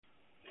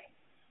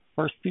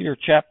First Peter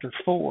chapter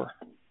 4.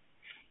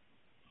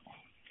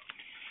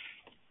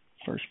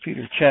 First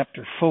Peter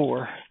chapter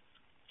 4.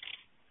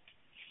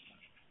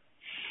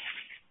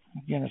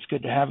 Again, it's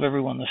good to have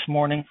everyone this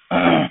morning.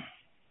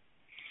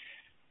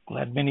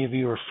 Glad many of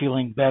you are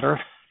feeling better.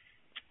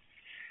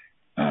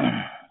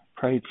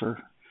 Prayed for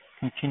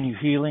continued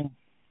healing,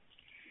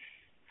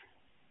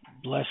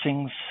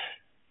 blessings.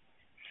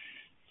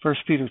 First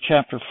Peter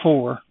chapter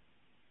 4.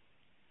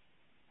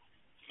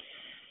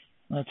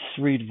 Let's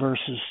read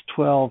verses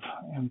 12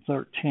 and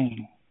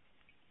 13.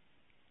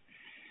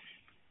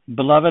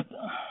 Beloved,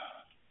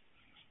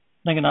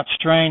 think it not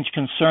strange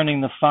concerning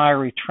the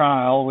fiery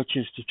trial which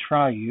is to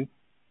try you,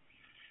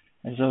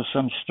 as though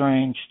some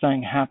strange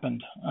thing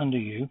happened unto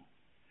you.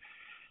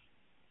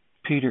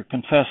 Peter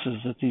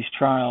confesses that these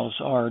trials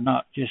are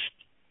not just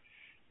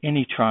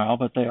any trial,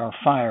 but they are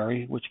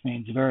fiery, which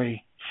means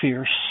very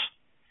fierce.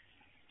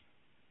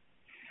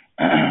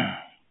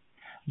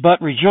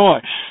 But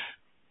rejoice.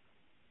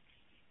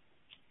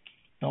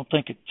 Don't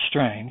think it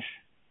strange,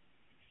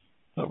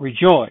 but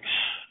rejoice,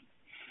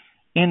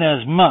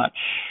 inasmuch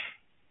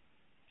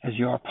as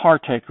you are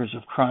partakers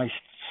of Christ's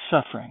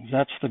sufferings.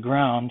 That's the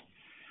ground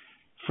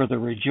for the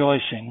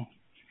rejoicing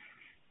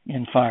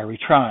in fiery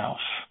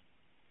trials,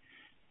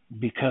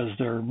 because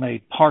they're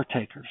made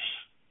partakers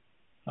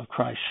of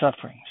Christ's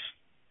sufferings.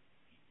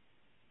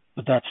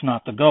 But that's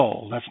not the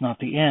goal. That's not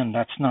the end.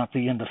 That's not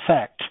the end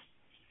effect,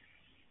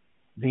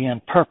 the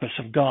end purpose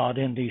of God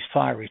in these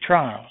fiery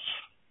trials.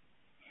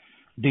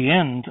 The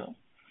end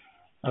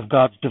of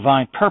God's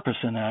divine purpose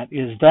in that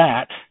is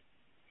that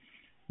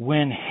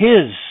when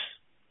His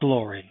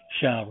glory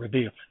shall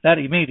reveal. That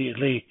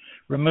immediately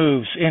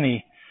removes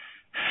any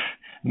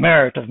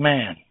merit of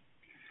man,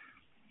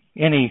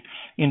 any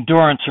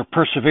endurance or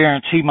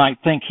perseverance he might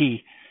think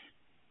he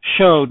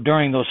showed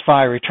during those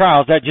fiery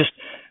trials. That just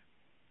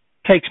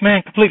takes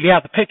man completely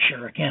out of the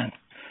picture again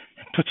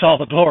and puts all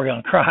the glory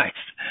on Christ.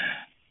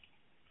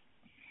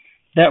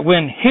 That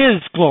when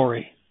His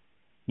glory,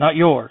 not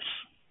yours,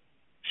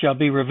 shall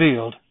be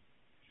revealed,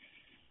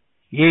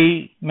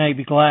 ye may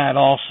be glad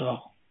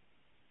also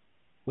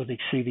with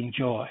exceeding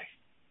joy.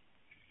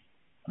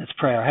 Let's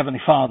pray. Our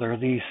Heavenly Father,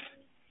 these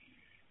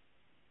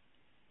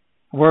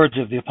words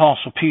of the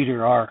Apostle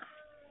Peter are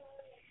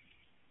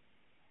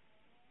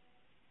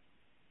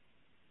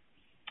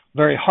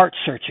very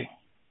heart-searching.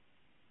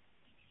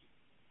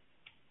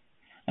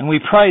 And we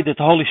pray that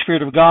the Holy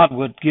Spirit of God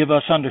would give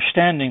us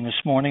understanding this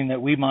morning,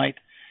 that we might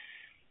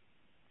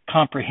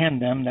comprehend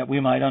them, that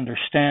we might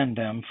understand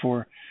them.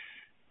 For,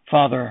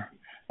 Father,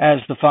 as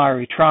the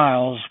fiery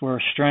trials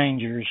were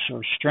strangers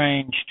or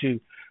strange to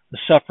the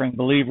suffering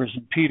believers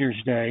in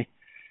Peter's day,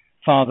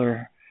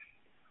 Father,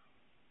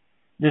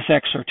 this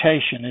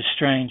exhortation is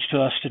strange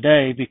to us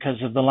today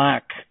because of the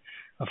lack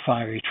of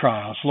fiery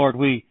trials. Lord,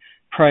 we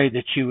pray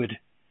that you would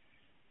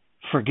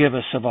forgive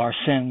us of our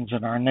sins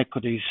and our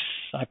iniquities.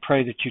 I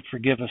pray that you'd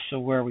forgive us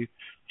of where we've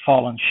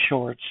fallen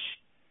short.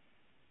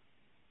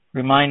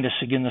 Remind us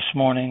again this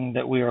morning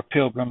that we are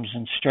pilgrims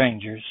and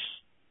strangers,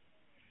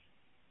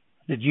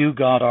 that you,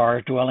 God, are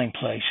our dwelling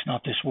place,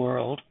 not this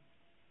world,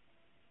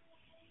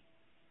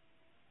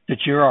 that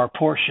you're our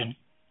portion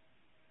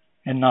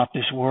and not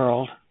this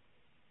world.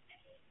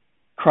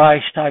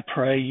 Christ, I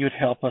pray you'd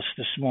help us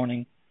this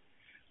morning,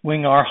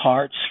 wing our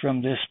hearts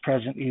from this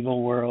present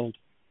evil world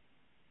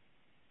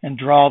and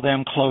draw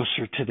them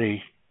closer to thee.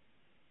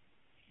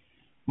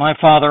 My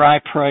Father, I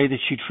pray that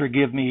you'd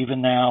forgive me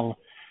even now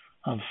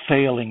of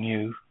failing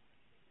you.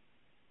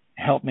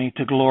 Help me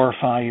to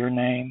glorify your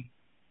name.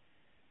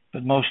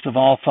 But most of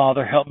all,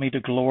 Father, help me to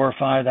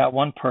glorify that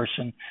one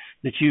person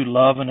that you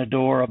love and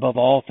adore above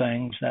all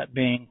things, that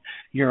being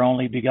your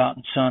only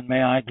begotten Son.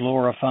 May I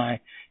glorify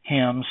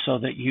him so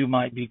that you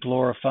might be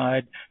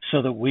glorified,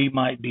 so that we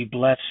might be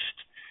blessed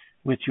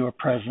with your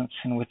presence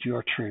and with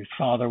your truth.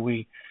 Father,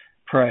 we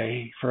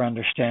pray for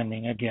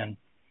understanding again.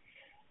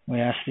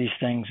 We ask these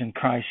things in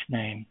Christ's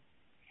name.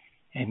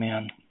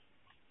 Amen.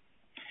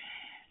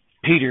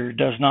 Peter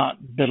does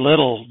not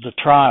belittle the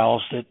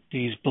trials that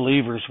these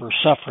believers were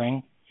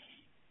suffering.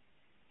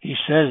 He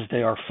says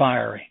they are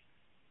fiery.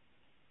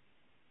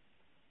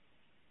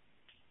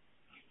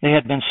 They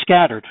had been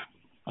scattered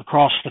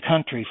across the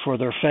country for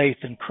their faith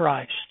in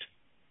Christ.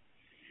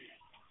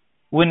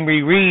 When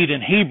we read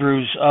in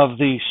Hebrews of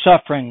the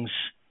sufferings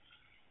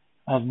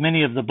of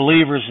many of the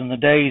believers in the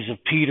days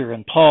of Peter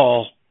and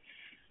Paul,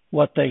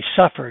 what they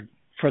suffered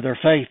for their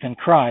faith in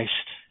Christ,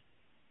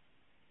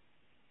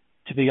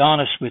 to be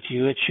honest with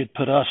you, it should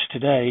put us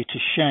today to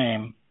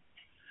shame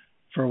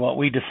for what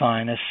we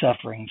define as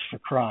sufferings for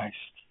Christ.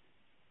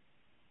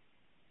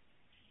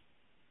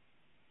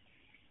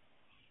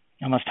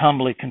 I must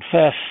humbly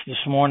confess this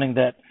morning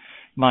that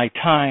my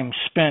time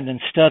spent in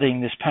studying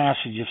this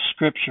passage of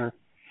Scripture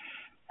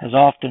has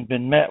often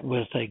been met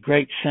with a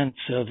great sense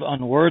of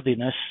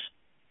unworthiness,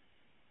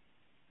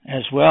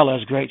 as well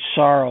as great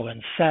sorrow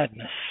and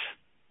sadness.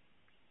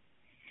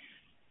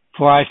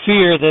 For I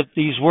fear that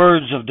these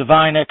words of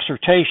divine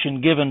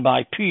exhortation given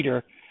by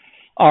Peter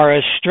are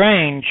as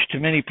strange to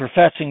many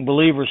professing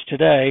believers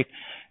today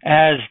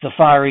as the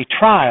fiery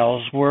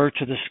trials were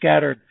to the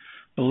scattered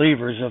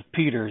believers of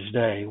Peter's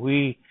day.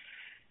 We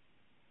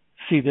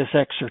see this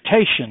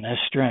exhortation as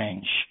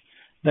strange.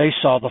 They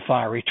saw the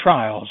fiery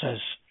trials as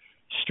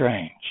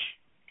strange.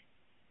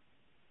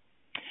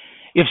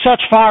 If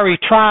such fiery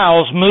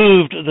trials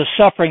moved the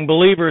suffering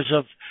believers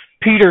of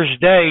Peter's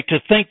day to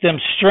think them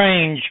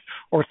strange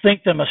or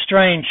think them a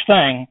strange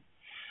thing,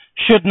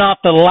 should not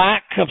the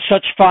lack of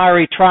such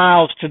fiery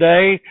trials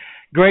today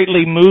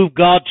greatly move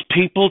God's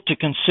people to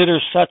consider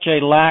such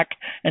a lack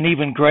an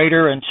even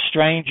greater and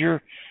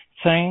stranger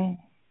thing?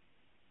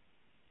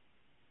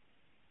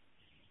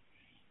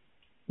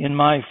 In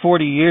my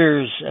 40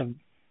 years of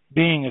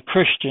being a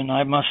Christian,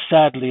 I must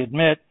sadly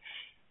admit,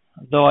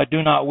 though I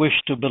do not wish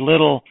to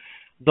belittle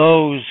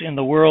those in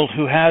the world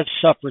who have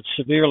suffered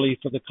severely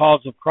for the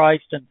cause of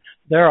Christ, and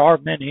there are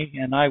many,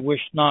 and I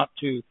wish not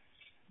to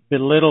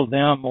belittle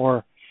them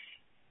or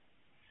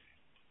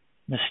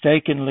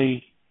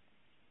mistakenly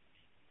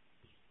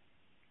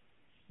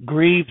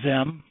grieve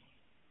them.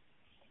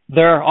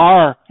 There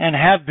are and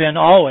have been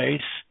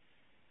always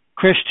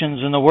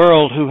Christians in the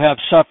world who have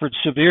suffered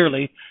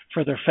severely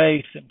for their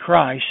faith in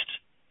Christ.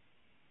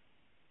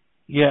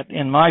 Yet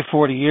in my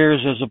 40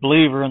 years as a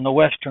believer in the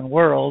Western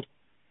world,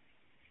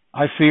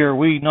 I fear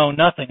we know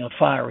nothing of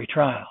fiery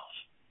trials.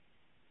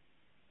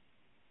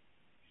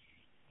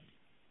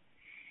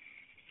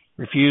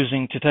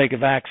 Refusing to take a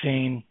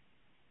vaccine,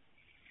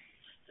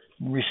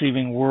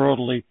 receiving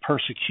worldly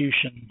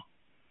persecution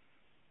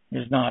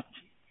is not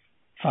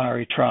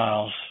fiery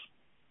trials.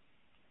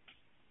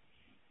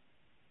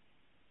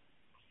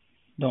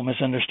 Don't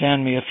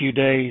misunderstand me. A few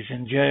days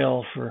in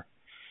jail for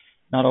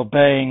not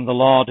obeying the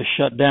law to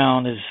shut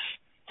down is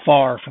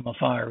far from a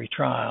fiery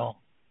trial.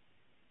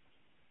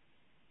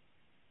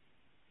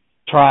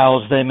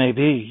 Trials they may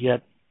be,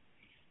 yet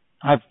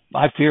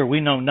I fear we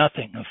know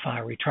nothing of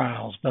fiery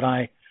trials, but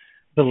I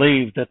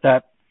believe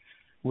that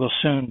will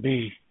soon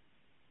be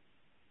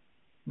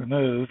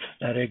removed,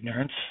 that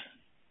ignorance.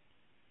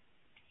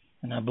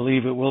 And I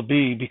believe it will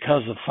be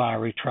because of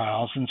fiery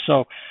trials. And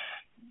so,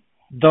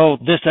 though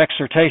this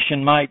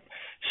exhortation might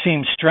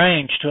seem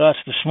strange to us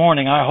this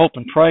morning, I hope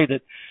and pray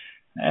that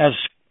as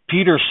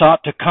Peter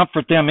sought to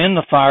comfort them in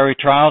the fiery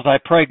trials, I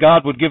pray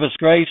God would give us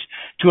grace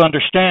to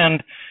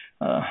understand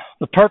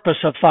the purpose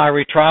of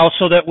fiery trials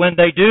so that when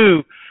they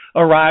do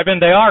arrive,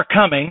 and they are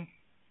coming,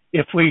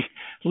 if we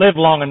live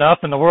long enough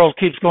and the world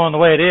keeps going the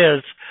way it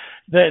is,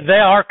 they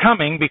are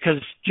coming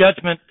because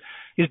judgment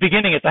is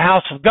beginning at the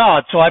house of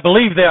God. So I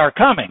believe they are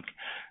coming.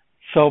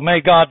 So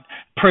may God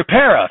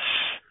prepare us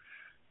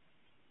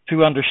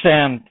to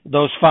understand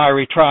those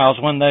fiery trials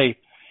when they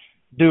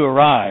do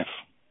arrive.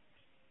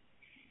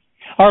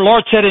 Our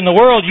Lord said, in the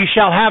world you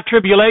shall have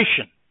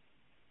tribulation.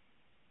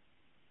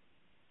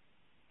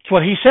 That's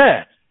what He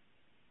said.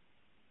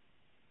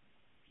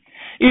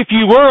 If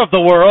you were of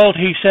the world,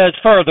 He says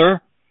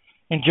further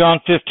in John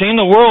 15,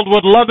 the world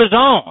would love His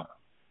own.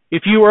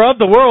 If you were of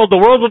the world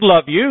would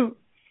love you.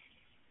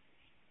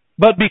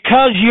 But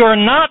because you're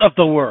not of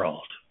the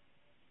world,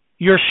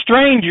 you're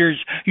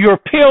strangers, you're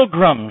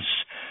pilgrims,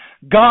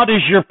 God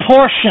is your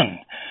portion.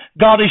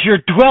 God is your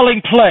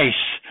dwelling place.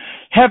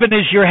 Heaven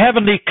is your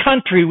heavenly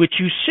country which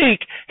you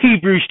seek.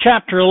 Hebrews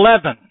chapter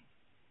 11.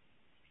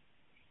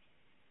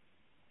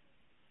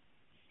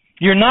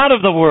 You're not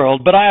of the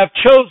world, but I have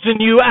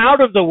chosen you out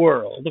of the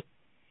world.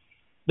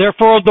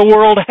 Therefore the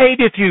world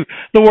hateth you.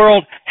 The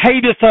world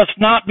hateth us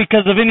not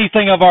because of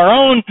anything of our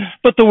own,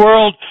 but the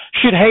world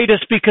should hate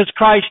us because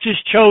Christ has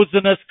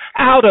chosen us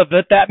out of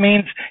it. That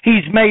means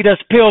He's made us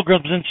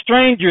pilgrims and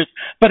strangers.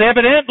 But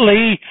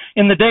evidently,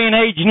 in the day and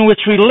age in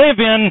which we live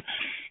in,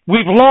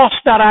 we've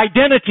lost that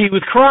identity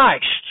with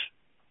Christ.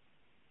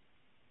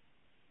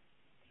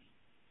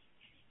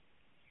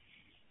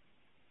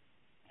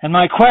 And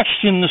my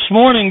question this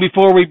morning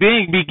before we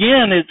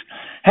begin is,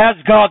 has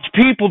God's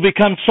people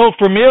become so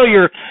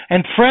familiar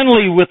and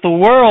friendly with the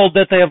world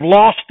that they have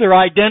lost their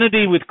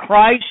identity with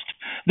Christ?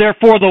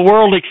 Therefore the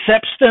world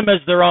accepts them as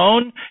their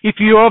own. If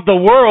you're of the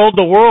world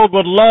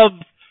would love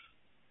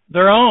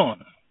their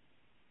own.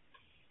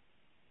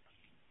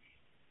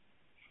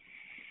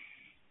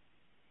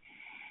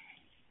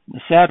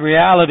 The sad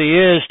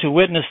reality is to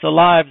witness the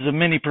lives of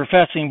many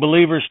professing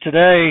believers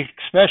today,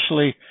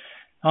 especially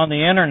on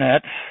the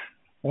internet,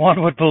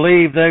 one would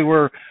believe they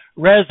were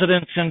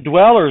residents and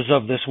dwellers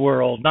of this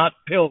world, not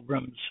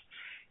pilgrims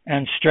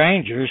and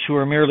strangers who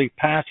are merely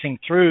passing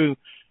through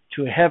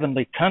to a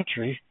heavenly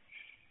country.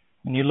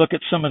 When you look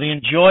at some of the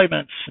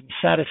enjoyments and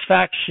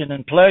satisfaction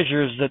and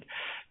pleasures that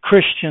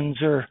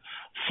Christians are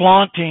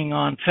flaunting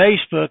on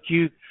Facebook,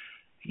 you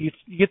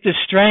get this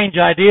strange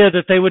idea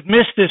that they would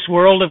miss this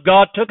world if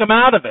God took them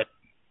out of it.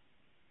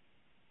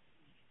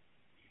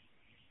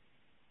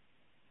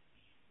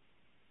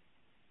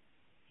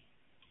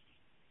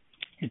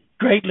 It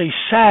greatly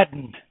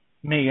saddened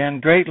me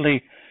and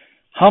greatly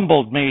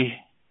humbled me,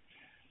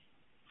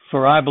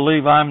 for I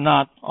believe I'm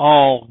not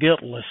all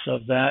guiltless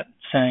of that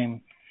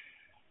same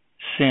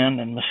sin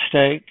and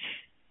mistake.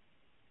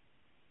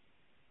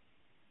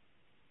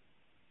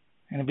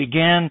 And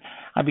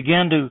I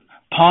began to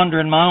ponder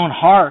in my own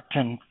heart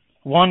and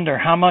wonder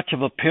how much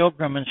of a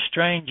pilgrim and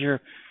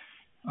stranger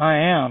I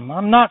am.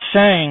 I'm not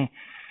saying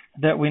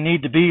that we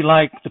need to be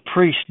like the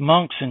priest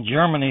monks in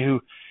Germany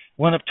who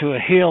went up to a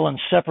hill and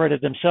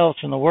separated themselves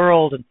from the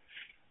world. And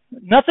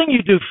nothing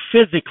you do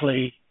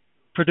physically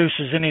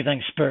produces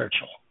anything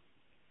spiritual.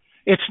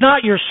 It's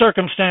not your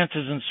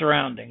circumstances and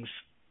surroundings.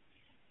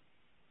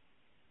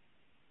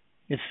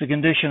 It's the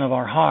condition of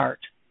our heart.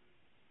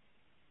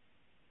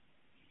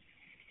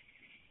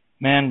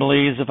 Man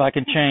believes if I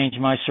can change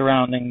my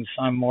surroundings,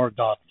 I'm more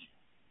godly.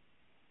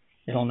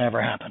 It'll never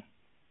happen.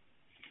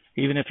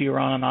 Even if you're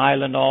on an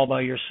island all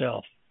by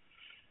yourself,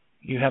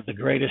 you have the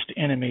greatest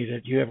enemy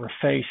that you ever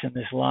face in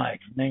this life,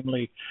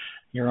 namely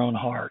your own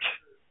heart.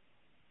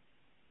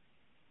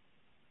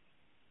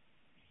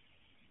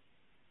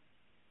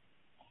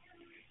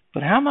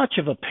 But how much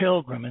of a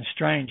pilgrim and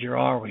stranger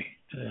are we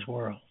to this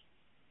world?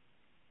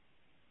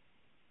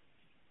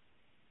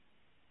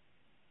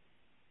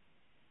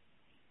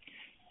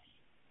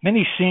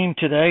 Many seem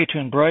today to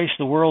embrace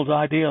the world's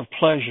idea of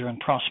pleasure and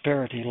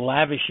prosperity,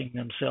 lavishing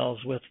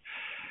themselves with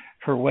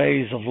her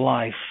ways of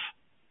life.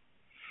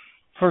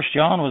 1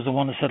 John was the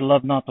one that said,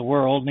 "Love not the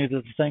world,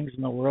 neither the things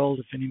in the world.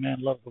 If any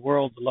man love the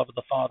world, the love of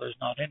the Father is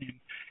not in him."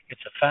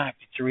 It's a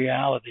fact. It's a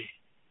reality.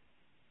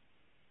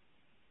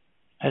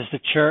 Has the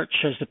church,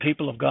 has the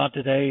people of God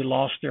today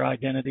lost their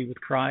identity with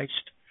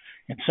Christ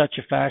in such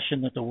a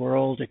fashion that the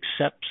world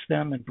accepts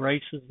them,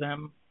 embraces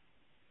them?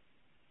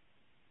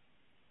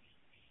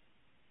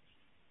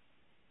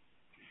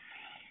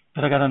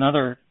 But I got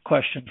another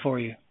question for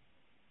you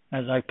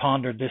as I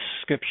pondered this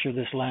scripture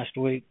this last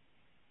week.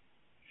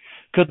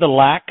 Could the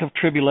lack of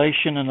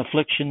tribulation and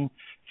affliction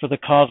for the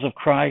cause of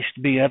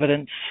Christ be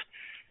evidence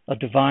of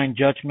divine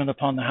judgment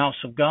upon the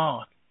house of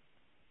God?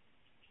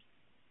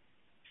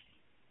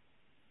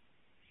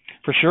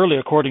 For surely,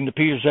 according to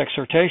Peter's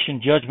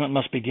exhortation, judgment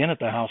must begin at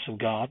the house of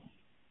God.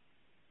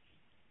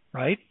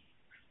 Right?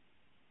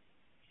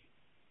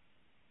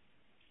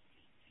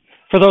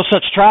 For though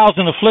such trials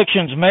and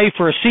afflictions may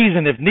for a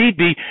season, if need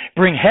be,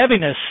 bring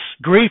heaviness,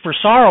 grief, or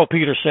sorrow,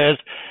 Peter says,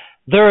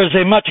 there is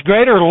a much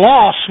greater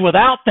loss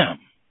without them.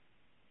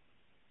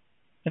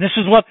 And this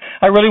is what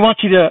I really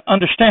want you to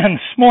understand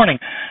this morning.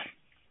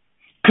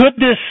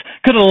 Could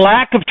a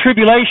lack of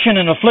tribulation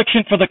and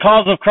affliction for the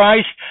cause of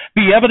Christ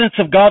be evidence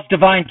of God's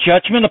divine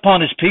judgment upon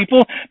His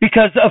people?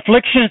 Because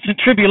afflictions and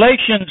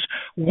tribulations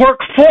work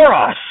for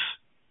us.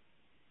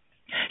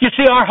 You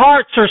see, our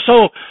hearts are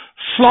so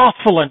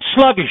slothful and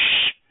sluggish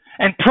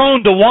and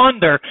prone to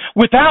wander.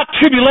 Without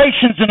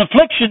tribulations and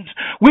afflictions,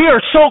 we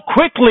are so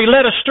quickly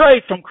led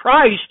astray from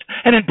Christ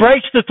and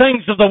embrace the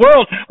things of the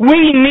world.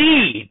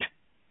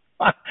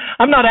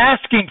 I'm not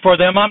asking for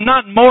them. I'm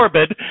not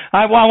morbid.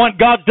 I want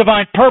God's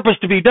divine purpose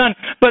to be done.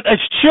 But as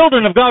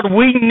children of God,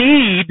 we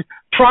need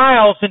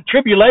trials and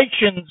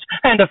tribulations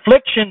and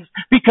afflictions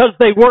because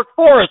they work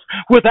for us,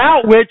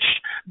 without which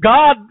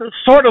God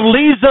sort of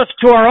leaves us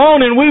to our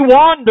own and we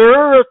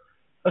wander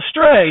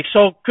astray.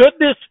 So could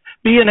this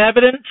be an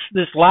evidence,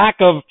 this lack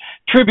of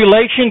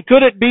tribulation,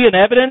 could it be an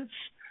evidence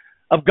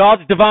of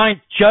God's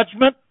divine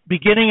judgment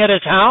beginning at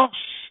His house?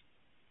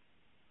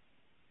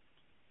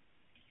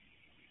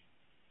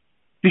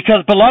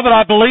 Because, beloved,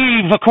 I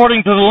believe,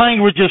 according to the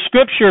language of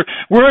Scripture,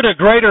 we're at a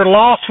greater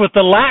loss with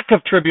the lack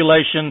of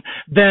tribulation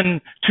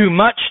than too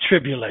much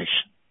tribulation.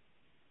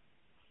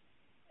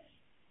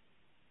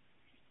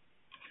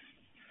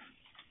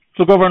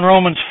 Look over in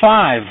Romans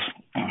 5.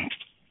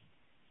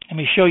 Let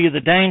me show you the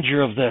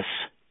danger of this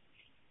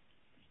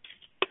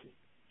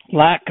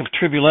lack of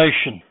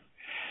tribulation.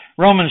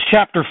 Romans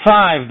chapter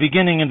 5,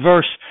 beginning in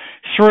verse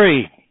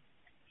 3.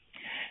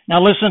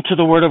 Now listen to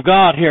the word of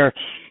God here.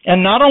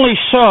 And not only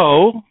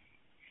so,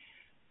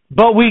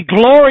 but we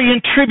glory in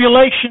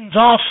tribulations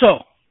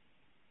also,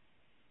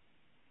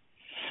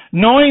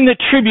 knowing that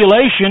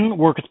tribulation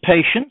worketh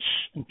patience,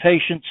 and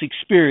patience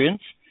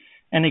experience,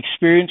 and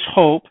experience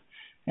hope,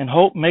 and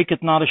hope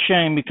maketh not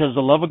ashamed, because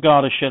the love of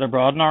God is shed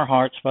abroad in our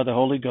hearts by the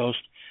Holy Ghost,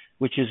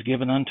 which is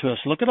given unto us.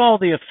 Look at all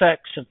the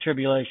effects of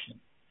tribulation.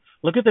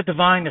 Look at the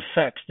divine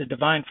effects, the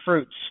divine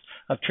fruits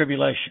of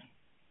tribulation.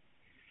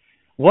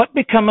 What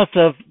becometh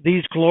of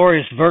these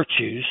glorious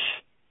virtues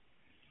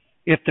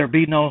if there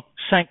be no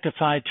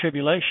sanctified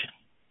tribulation?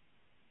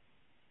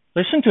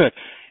 Listen to it.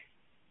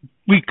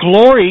 We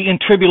glory in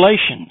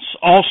tribulations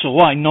also.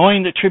 Why?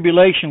 Knowing that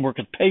tribulation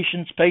worketh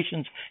patience,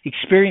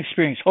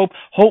 experience, hope.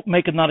 Hope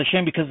maketh not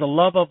ashamed, because the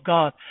love of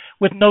God.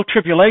 With no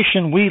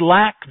tribulation, we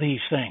lack these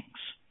things.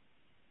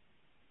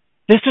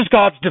 This is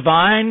God's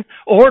divine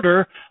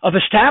order of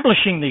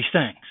establishing these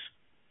things.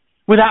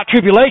 Without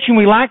tribulation,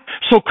 we lack.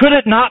 So could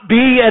it not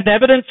be an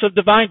evidence of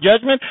divine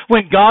judgment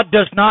when God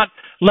does not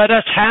let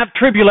us have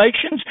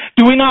tribulations?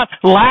 Do we not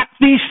lack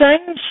these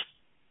things?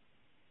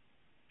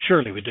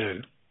 Surely we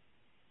do.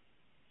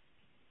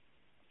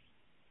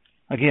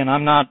 Again,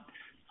 I'm not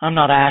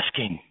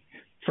asking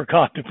for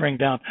God to bring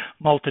down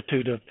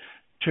multitude of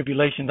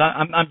tribulations.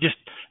 I'm just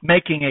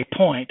making a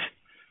point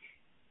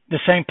The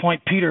same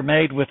point Peter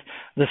made with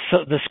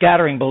the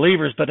scattering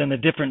believers, but in a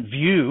different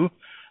view.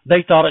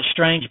 They thought it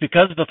strange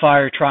because of the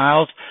fiery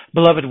trials.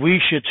 Beloved,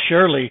 we should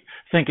surely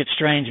think it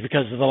strange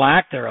because of the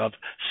lack thereof.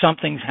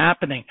 Something's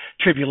happening.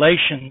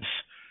 Tribulations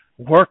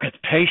worketh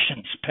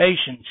patience,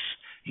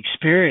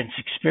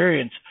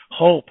 experience,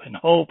 hope, and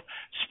hope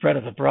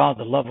spreadeth abroad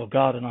the love of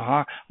God in our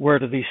heart. Where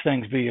do these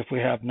things be if we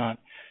have not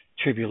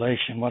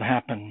tribulation? What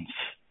happens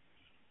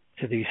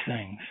to these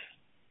things?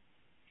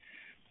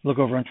 Look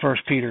over in 1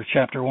 Peter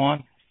chapter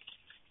 1.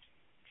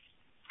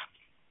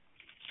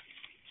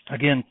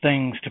 Again,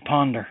 things to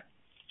ponder.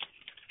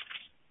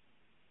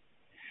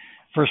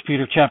 1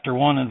 Peter chapter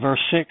 1 and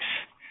verse 6.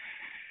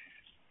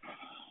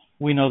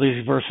 We know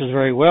these verses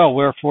very well.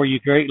 Wherefore you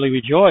greatly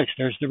rejoice.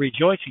 There's the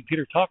rejoicing.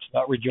 Peter talks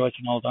about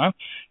rejoicing all the time.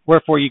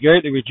 Wherefore you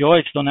greatly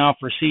rejoice, though now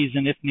for a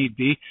season, if need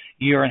be,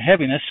 ye are in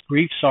heaviness,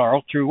 grief,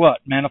 sorrow, through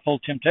what?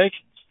 Manifold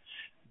temptations.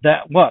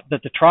 That what?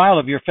 That the trial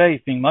of your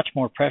faith, being much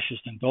more precious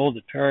than gold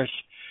that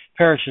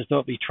perishes, though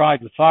it be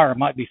tried with fire,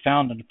 might be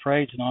found unto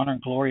praise and honor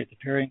and glory at the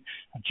appearing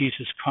of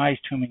Jesus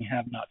Christ, whom ye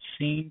have not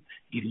seen,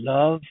 ye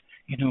love,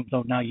 in whom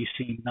though now ye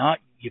see not,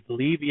 ye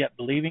believe, yet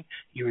believing,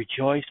 ye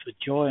rejoice with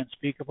joy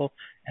unspeakable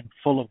and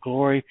full of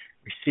glory,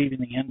 receiving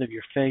the end of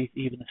your faith,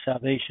 even the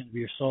salvation of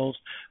your souls.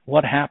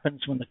 What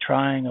happens when the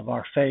trying of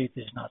our faith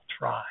is not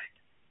tried?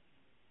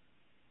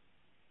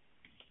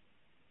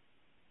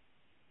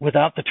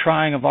 Without the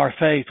trying of our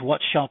faith,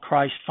 what shall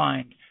Christ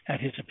find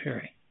at his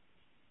appearing?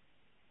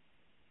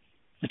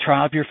 The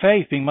trial of your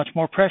faith, being much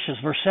more precious,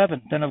 verse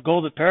 7, than of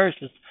gold that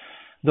perishes,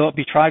 though it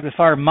be tried with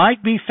fire,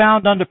 might be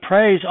found unto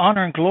praise,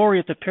 honor, and glory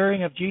at the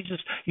appearing of Jesus.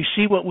 You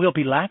see what we'll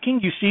be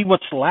lacking? You see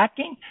what's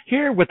lacking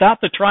here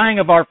without the trying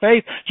of our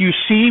faith? Do you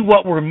see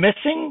what we're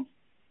missing?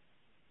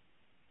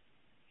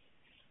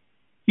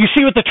 You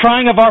see what the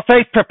trying of our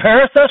faith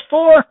prepares us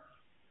for?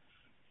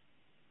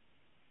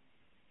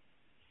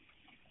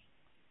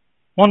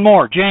 One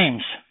more,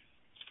 James,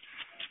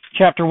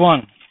 chapter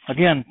 1.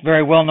 Again,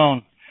 very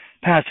well-known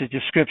passage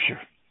of Scripture.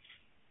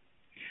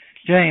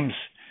 James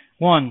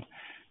 1,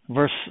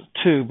 verse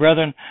 2.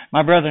 Brethren,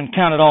 my brethren,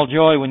 count it all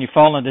joy when you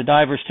fall into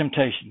divers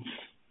temptations.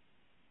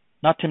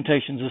 Not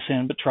temptations of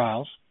sin, but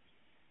trials.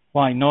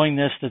 Why? Knowing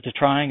this, that the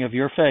trying of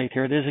your faith,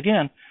 here it is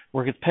again,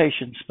 worketh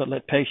patience, but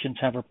let patience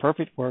have her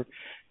perfect work,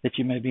 that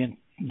you may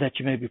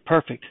be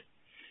perfect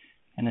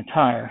and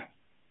entire,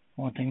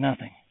 wanting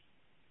nothing.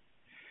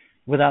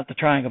 Without the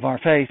trying of our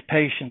faith,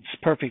 patience,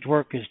 perfect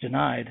work is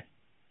denied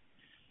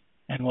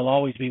and will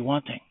always be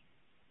wanting.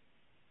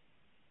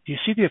 Do you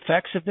see the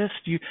effects of this?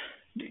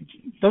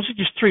 Those are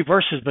just 3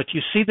 verses, but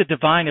you see the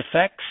divine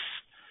effects,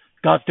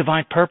 God's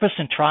divine purpose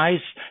in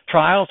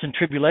trials and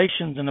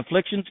tribulations and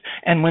afflictions.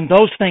 And when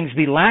those things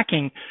be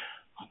lacking,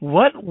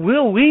 what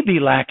will we be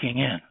lacking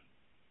in?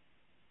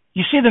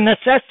 You see the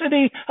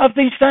necessity of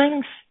these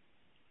things?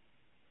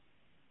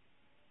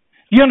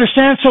 You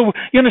understand? So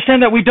you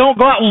understand that we don't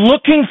go out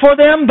looking for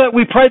them, but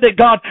we pray that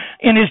God,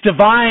 in His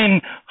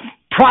divine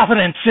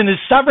providence, in His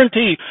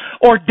sovereignty,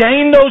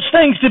 ordained those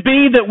things to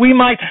be that we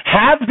might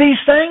have these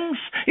things.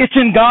 It's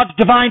in God's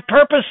divine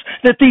purpose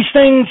that these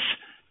things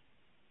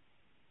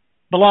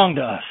belong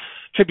to us.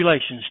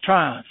 Tribulations,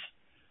 trials.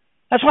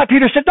 That's why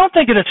Peter said, don't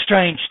think it a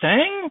strange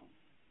thing.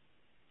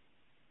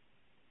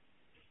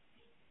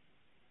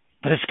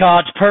 But it's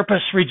God's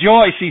purpose.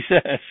 Rejoice, he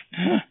says.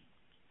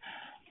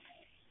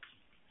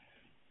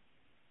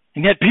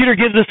 And yet Peter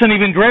gives us an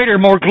even greater,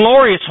 more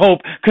glorious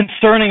hope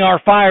concerning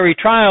our fiery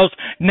trials.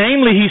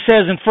 Namely, he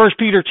says in 1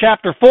 Peter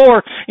chapter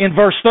 4, in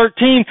verse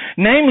 13,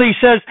 namely,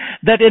 he says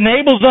that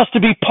enables us to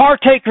be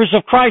partakers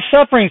of Christ's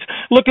sufferings.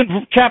 Look at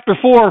chapter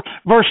 4,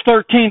 verse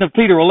 13 of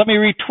Peter. Well, let me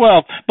read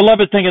 12.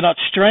 Beloved, think it not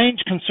strange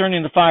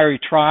concerning the fiery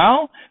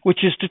trial, which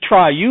is to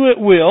try you at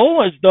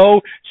will, as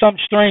though some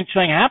strange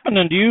thing happened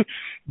unto you,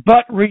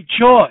 but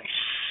rejoice.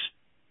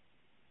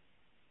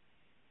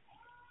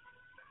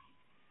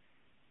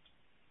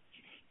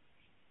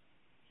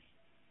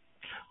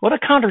 What a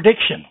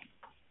contradiction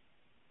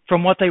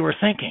from what they were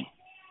thinking.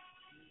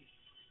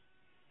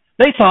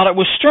 They thought it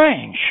was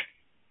strange.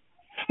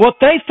 What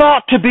they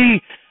thought to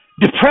be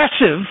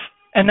depressive,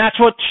 and that's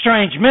what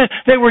strange meant,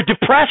 they were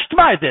depressed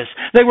by this.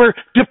 They were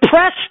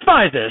depressed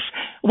by this.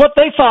 What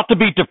they thought to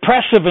be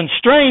depressive and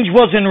strange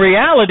was in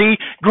reality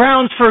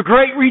grounds for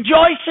great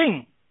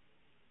rejoicing.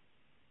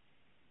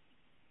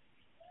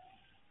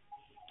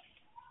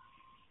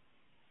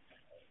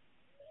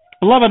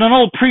 Beloved, an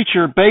old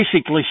preacher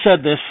basically said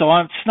this, so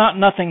it's not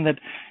nothing that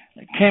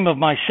came of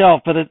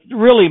myself, but it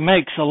really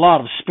makes a lot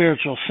of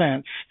spiritual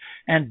sense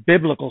and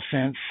biblical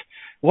sense.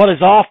 What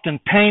is often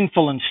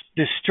painful and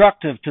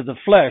destructive to the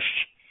flesh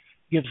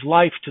gives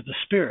life to the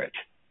spirit.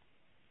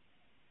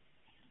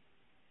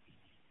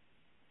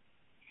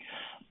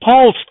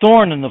 Paul's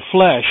thorn in the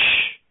flesh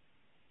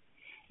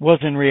was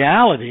in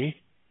reality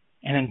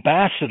an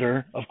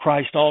ambassador of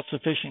Christ's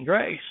all-sufficient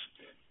grace.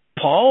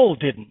 Paul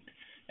didn't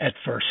at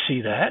first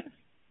see that.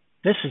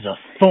 This is a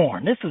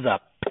thorn. This is a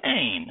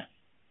pain.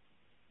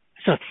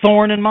 It's a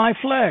thorn in my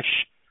flesh.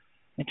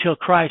 Until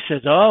Christ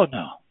says, oh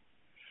no,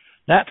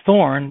 That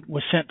thorn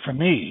was sent from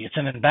me. It's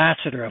an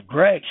ambassador of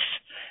grace.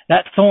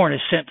 That thorn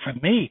is sent from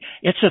me.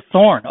 It's a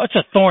thorn. It's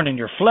a thorn in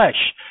your flesh,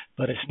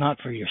 but it's not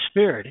for your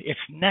spirit. It's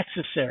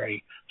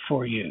necessary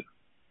for you.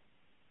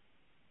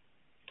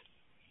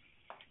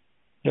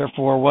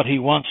 Therefore, what he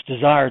once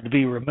desired to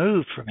be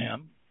removed from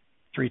him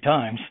 3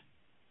 times,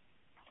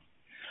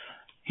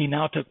 he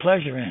now took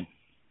pleasure in.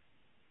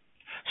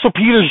 So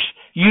Peter's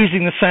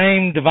using the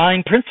same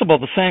divine principle,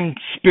 the same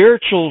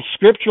spiritual,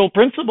 scriptural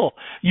principle.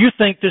 You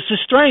think this is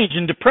strange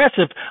and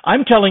depressive.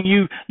 I'm telling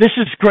you, this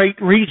is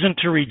great reason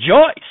to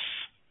rejoice.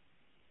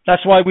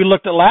 That's why we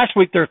looked at last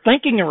week, their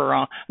thinking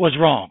was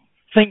wrong.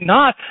 Think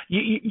not.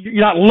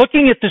 You're not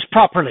looking at this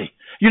properly.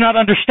 You're not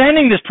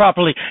understanding this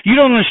properly. You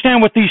don't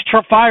understand what these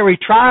fiery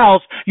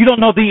trials, you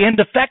don't know the end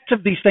effects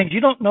of these things. You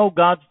don't know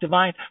God's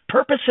divine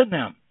purpose in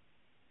them.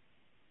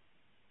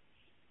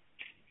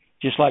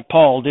 Just like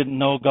Paul didn't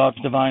know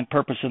God's divine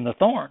purpose in the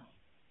thorn.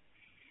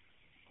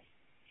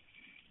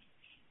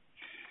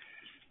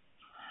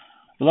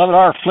 Beloved,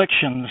 our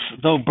afflictions,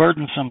 though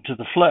burdensome to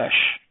the flesh,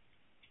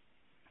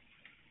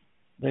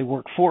 they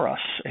work for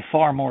us, a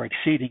far more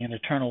exceeding and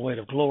eternal weight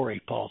of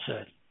glory, Paul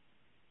said.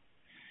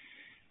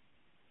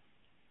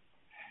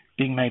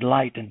 Being made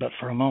light and but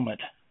for a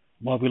moment,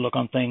 while we look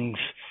on things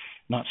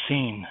not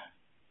seen,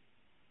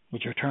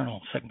 which are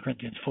eternal, 2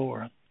 Corinthians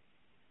 4.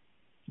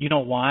 You know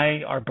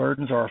why our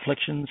burdens, our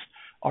afflictions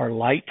are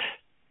light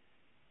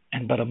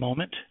and but a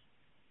moment?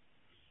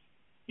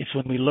 It's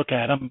when we look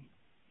at them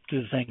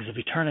through the things of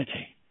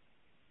eternity.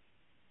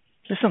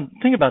 Listen,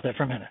 think about that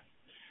for a minute.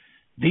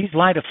 These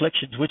light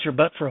afflictions, which are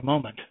but for a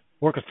moment,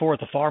 worketh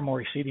forth a far more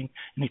exceeding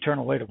and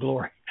eternal weight of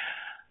glory,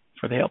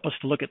 for they help us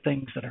to look at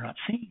things that are not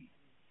seen.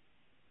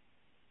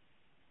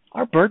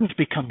 Our burdens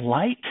become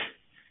light,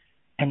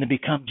 and they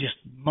become just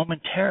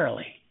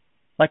momentarily,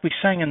 like we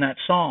sang in that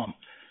psalm.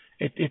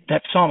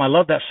 That psalm, I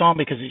love that psalm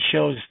because it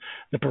shows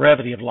the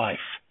brevity of life.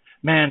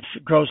 Man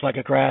grows like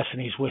a grass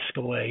and he's whisked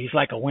away. He's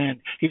like a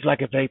wind. He's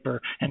like a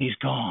vapor and he's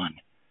gone.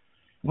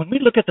 When we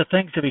look at the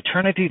things of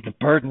eternity, the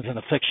burdens and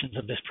afflictions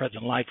of this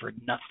present life are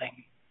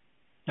nothing.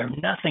 They're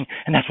nothing.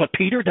 And that's what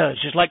Peter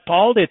does, just like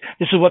Paul did.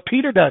 This is what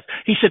Peter does.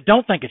 He said,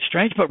 don't think it's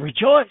strange, but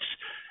rejoice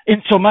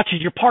in so much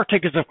as you're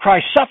partakers of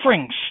Christ's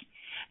sufferings,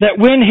 that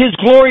when his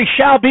glory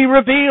shall be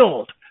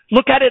revealed.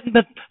 Look at it in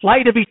the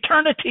light of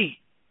eternity.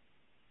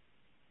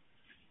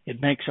 It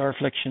makes our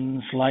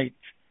afflictions light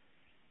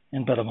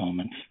in but a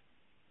moment.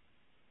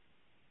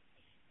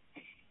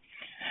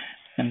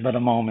 In but a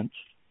moment.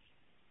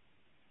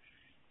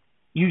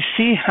 You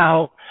see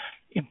how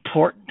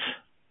important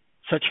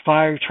such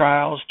fiery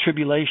trials,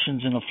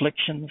 tribulations, and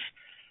afflictions.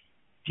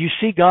 Do you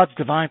see God's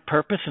divine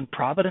purpose and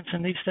providence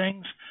in these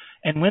things?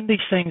 And when these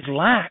things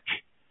lack,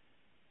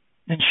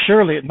 then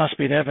surely it must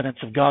be the evidence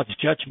of God's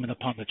judgment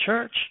upon the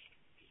church.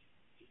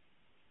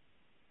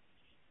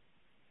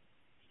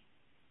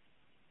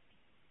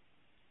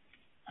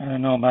 I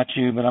don't know about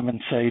you, but I've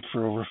been saved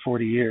for over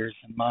 40 years.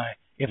 And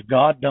if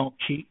God don't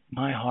keep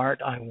my heart,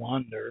 I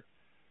wander.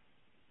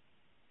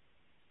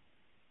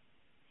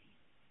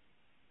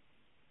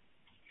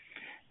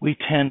 We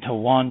tend to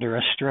wander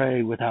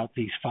astray without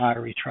these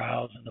fiery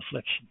trials and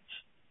afflictions.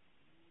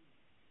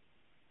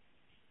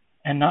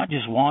 And not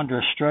just wander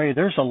astray.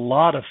 There's a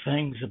lot of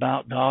things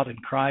about God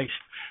and Christ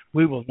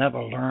we will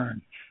never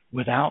learn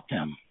without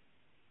them.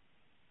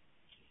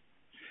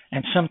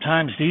 And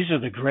sometimes these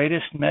are the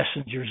greatest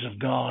messengers of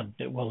God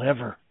that we'll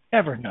ever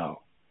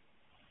know.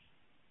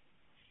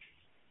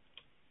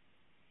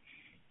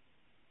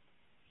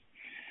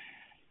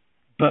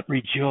 But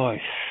rejoice,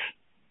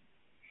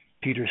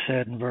 Peter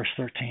said in verse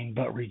 13,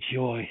 but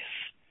rejoice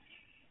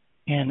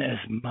in as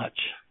much,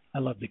 I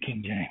love the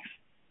King James,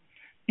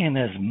 in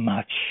as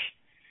much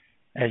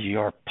as you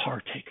are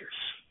partakers.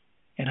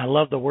 And I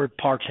love the word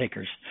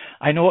partakers.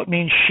 I know it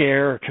means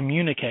share or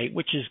communicate,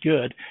 which is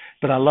good,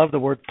 but I love the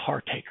word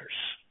partakers.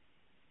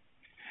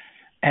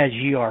 As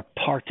ye are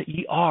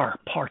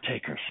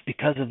partakers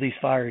because of these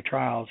fiery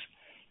trials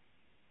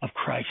of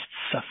Christ's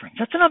suffering.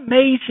 That's an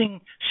amazing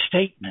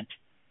statement.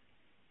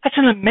 That's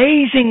an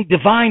amazing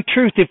divine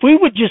truth. If we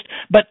would just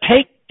but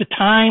take the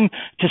time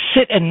to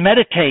sit and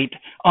meditate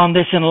on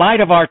this in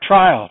light of our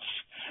trials,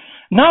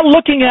 not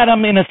looking at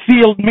them in a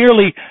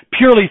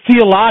purely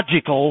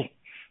theological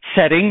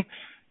setting,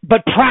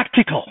 but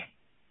practical.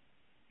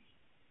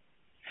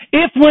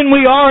 If when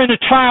we are in a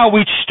trial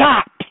we'd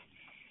stop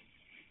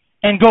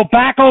and go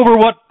back over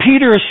what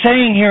Peter is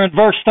saying here in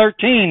verse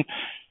 13,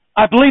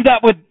 I believe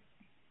that would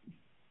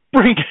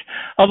bring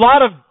a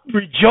lot of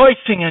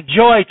rejoicing and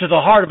joy to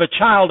the heart of a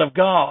child of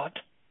God.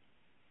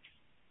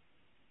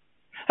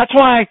 That's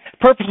why I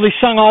purposely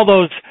sung all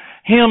those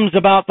hymns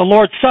about the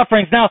Lord's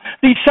sufferings. Now,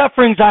 these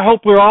sufferings, I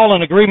hope we're all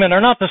in agreement,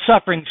 are not the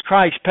sufferings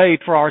Christ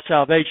paid for our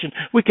salvation.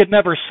 We could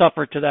never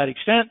suffer to that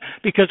extent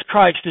because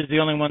Christ is the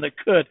only one that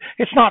could.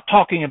 It's not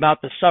talking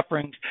about the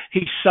sufferings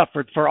he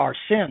suffered for our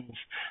sins,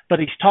 but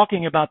he's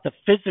talking about the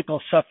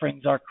physical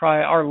sufferings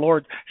our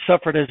Lord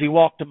suffered as he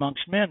walked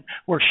amongst men.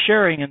 We're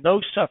sharing in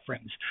those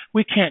sufferings.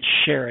 We can't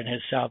share in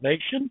his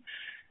salvation.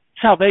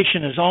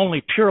 Salvation is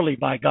only purely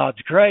by God's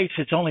grace.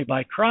 It's only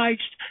by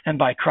Christ and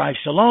by Christ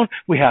alone.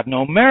 We have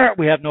no merit.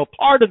 We have no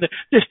part of it.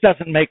 This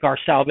doesn't make our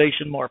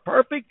salvation more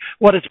perfect.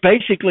 What it's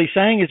basically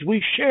saying is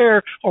we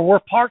share or we're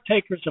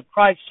partakers of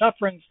Christ's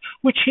sufferings,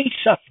 which He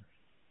suffered.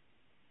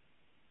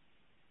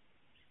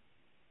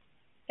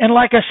 And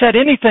like I said,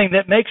 anything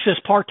that makes us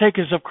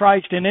partakers of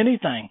Christ in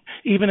anything,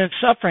 even in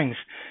sufferings,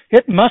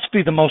 it must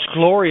be the most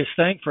glorious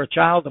thing for a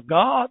child of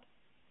God.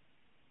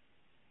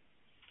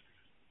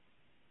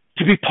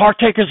 To be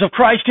partakers of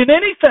Christ in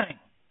anything.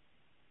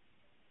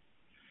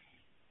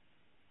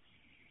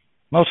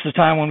 Most of the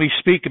time when we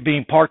speak of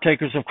being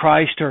partakers of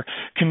Christ or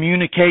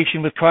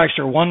communication with Christ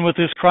or one with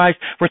this Christ,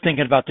 we're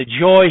thinking about the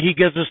joy He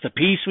gives us, the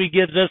peace He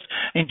gives us.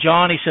 In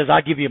John, He says,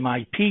 I give you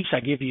my peace, I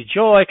give you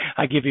joy,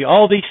 I give you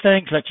all these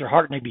things, that your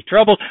heart may be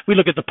troubled. We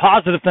look at the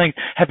positive things.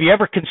 Have you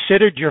ever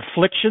considered your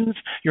afflictions,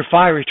 your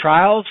fiery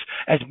trials,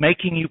 as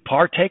making you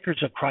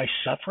partakers of Christ's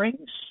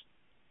sufferings?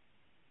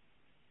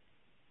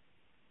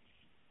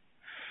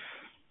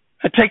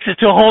 It takes it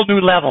to a whole new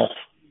level.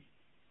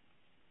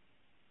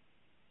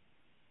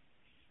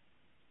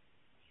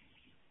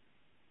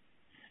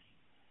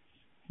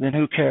 Then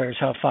who cares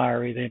how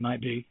fiery they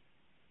might be?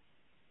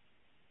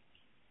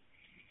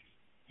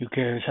 Who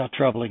cares how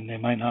troubling they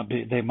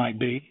might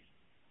be?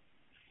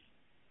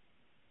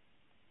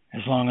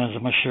 As long as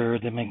I'm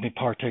assured they make me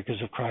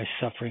partakers of Christ's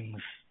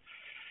sufferings,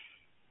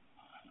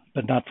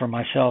 but not for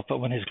myself, but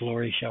when His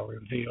glory shall be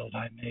revealed,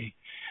 I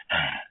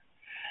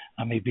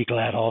may be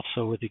glad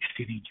also with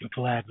exceeding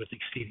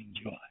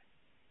joy.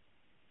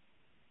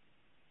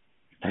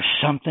 There's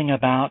something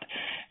about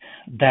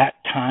that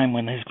time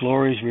when His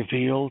glory is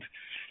revealed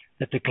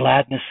that the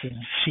gladness and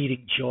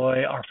exceeding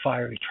joy, our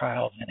fiery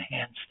trials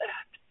enhance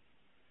that.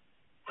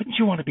 Wouldn't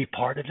you want to be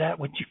part of that?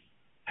 Wouldn't you?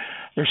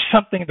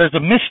 There's a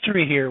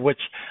mystery here,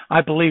 which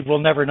I believe we'll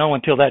never know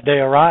until that day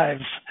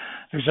arrives.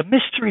 There's a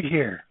mystery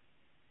here.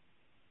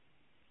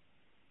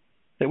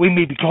 That we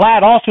may be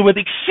glad also with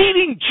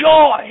exceeding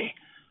joy.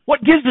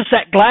 What gives us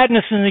that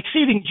gladness and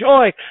exceeding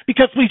joy?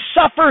 Because we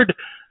suffered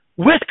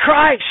with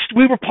Christ.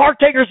 We were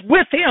partakers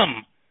with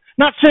Him.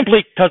 Not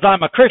simply because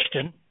I'm a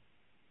Christian.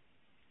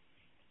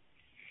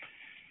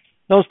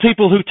 Those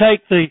people who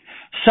take the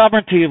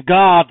sovereignty of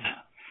God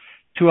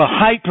to a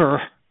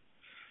hyper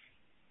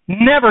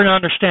never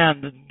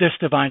understand this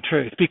divine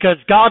truth, because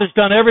God has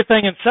done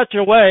everything in such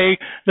a way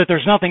that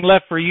there's nothing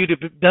left for you to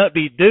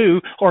be due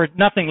or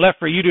nothing left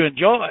for you to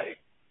enjoy.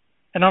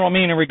 And I don't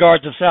mean in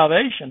regards of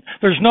salvation.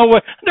 There's no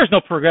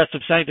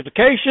progressive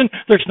sanctification.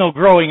 There's no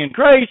growing in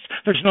grace.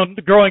 There's no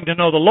growing to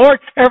know the Lord.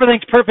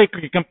 Everything's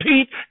perfectly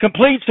complete,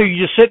 so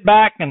you just sit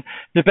back and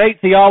debate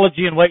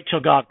theology and wait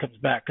till God comes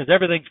back, because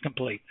everything's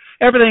complete.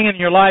 Everything in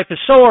your life is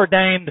so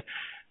ordained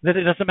that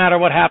it doesn't matter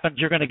what happens,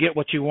 you're going to get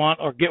what you want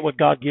or get what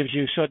God gives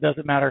you, so it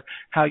doesn't matter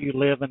how you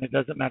live and it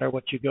doesn't matter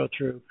what you go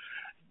through.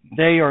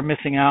 They are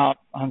missing out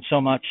on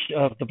so much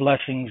of the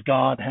blessings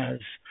God has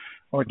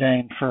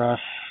ordained for us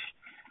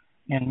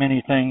in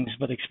many things,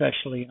 but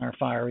especially in our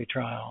fiery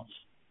trials.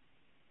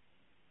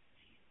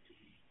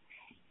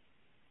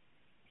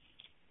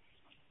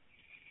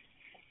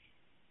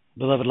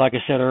 Beloved, like I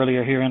said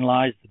earlier, herein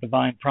lies the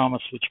divine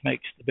promise which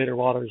makes the bitter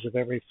waters of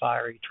every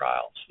fiery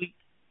trial sweet.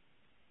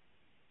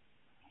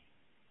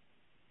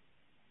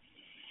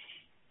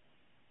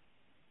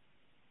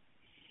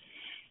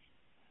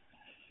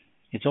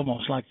 It's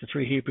almost like the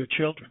 3 Hebrew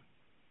children.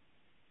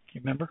 You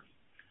remember?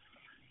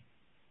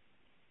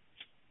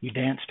 We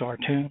danced to our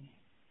tune.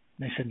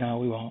 They said, no,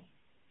 we won't.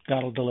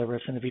 God will deliver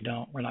us, and if He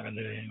don't, we're not going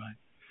to do it anyway.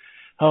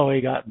 Oh,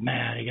 he got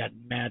mad.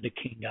 The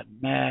king got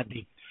mad.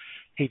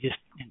 He just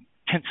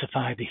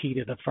intensified the heat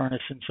of the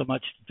furnace, and so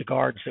much that the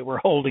guards that were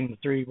holding the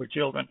 3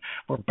 children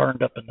were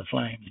burned up in the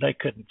flames. They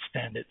couldn't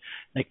stand it.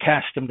 They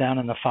cast them down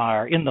in the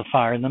fire, in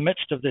the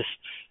midst of this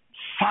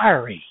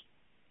fiery,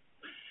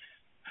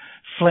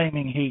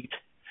 flaming heat.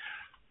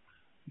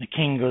 The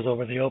king goes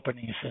over the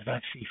opening and says, I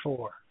see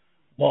 4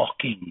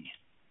 walking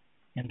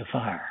in the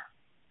fire,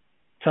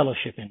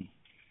 fellowship in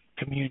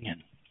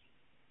communion,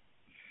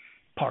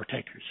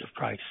 partakers of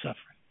Christ's sufferings.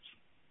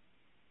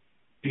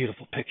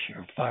 Beautiful picture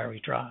of fiery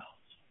trials.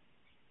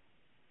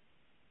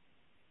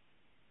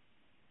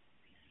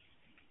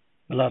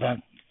 Beloved,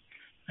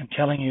 I'm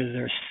telling you,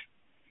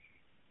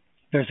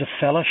 there's a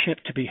fellowship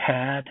to be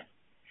had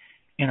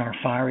in our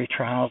fiery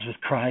trials with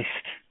Christ,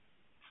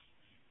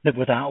 that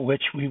without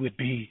which we would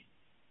be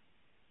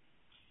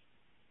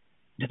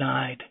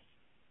denied.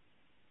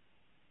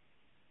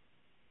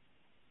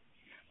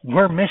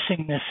 We're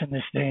missing this in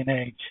this day and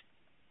age.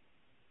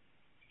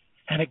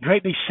 And it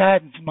greatly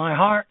saddens my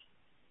heart.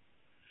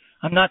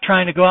 I'm not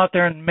trying to go out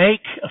there and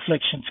make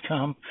afflictions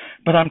come,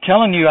 but I'm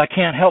telling you, I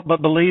can't help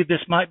but believe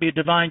this might be a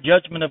divine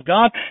judgment of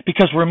God,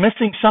 because we're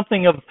missing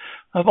something of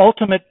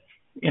ultimate,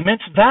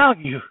 immense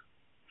value.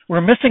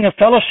 We're missing a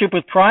fellowship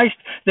with Christ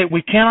that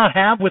we cannot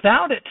have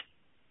without it.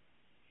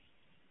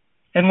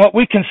 And what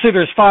we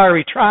consider as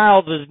fiery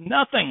trials is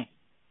nothing.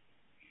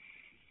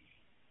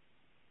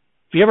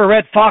 Have you ever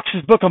read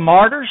Fox's Book of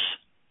Martyrs?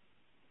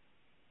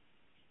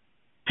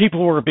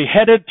 People were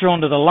beheaded,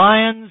 thrown to the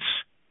lions,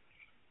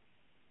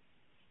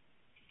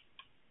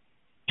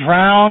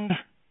 drowned,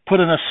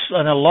 put in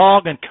a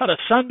log and cut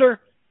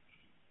asunder.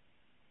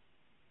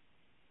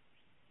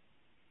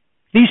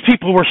 These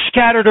people were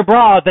scattered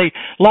abroad. They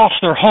lost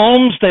their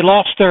homes, they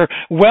lost their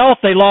wealth,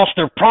 they lost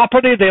their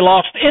property, they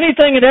lost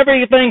anything and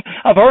everything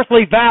of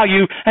earthly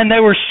value, and they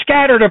were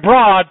scattered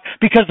abroad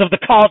because of the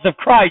cause of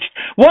Christ.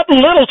 What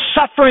little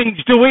sufferings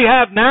do we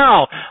have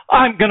now?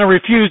 I'm going to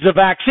refuse the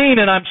vaccine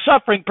and I'm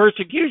suffering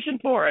persecution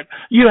for it.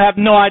 You have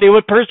no idea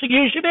what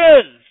persecution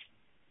is.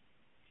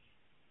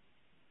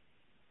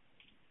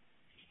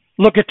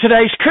 Look at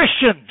today's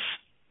Christians.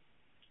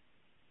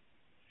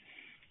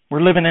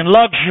 We're living in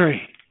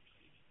luxury.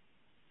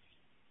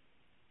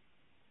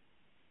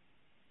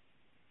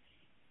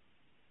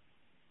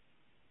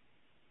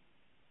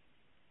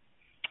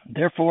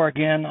 Therefore,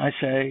 again, I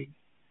say,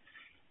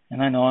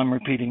 and I know I'm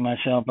repeating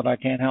myself, but I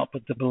can't help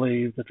but to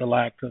believe that the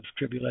lack of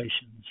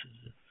tribulations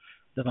is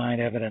divine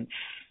evidence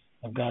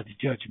of God's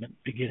judgment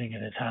beginning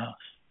at His house.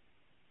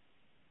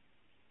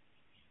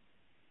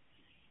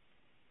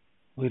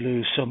 We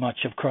lose so much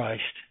of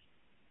Christ.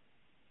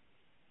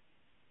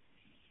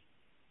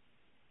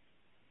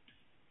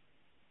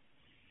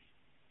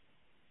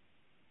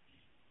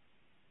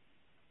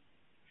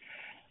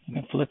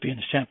 In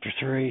Philippians chapter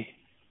 3.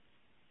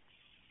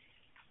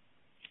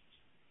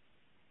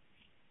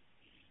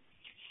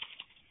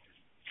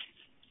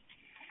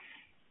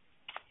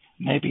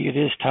 Maybe it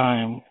is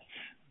time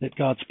that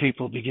God's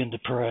people begin to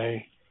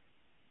pray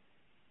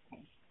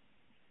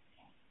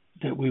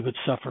that we would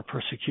suffer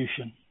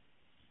persecution.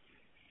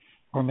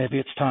 Or maybe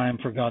it's time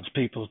for God's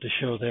people to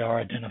show they are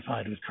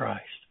identified with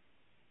Christ.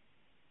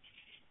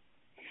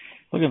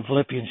 Look in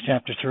Philippians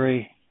chapter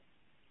 3.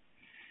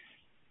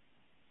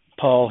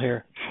 Paul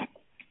here.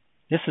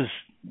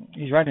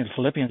 He's writing to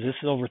Philippians. This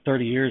is over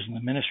 30 years in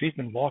the ministry.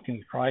 He's been walking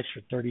with Christ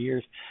for 30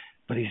 years,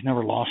 but he's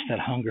never lost that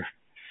hunger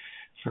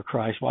for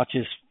Christ. Watch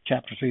this,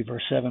 chapter 3,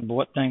 verse 7. But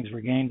what things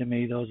were gained to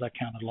me, those I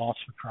counted loss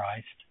for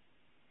Christ.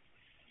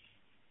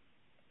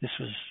 This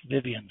was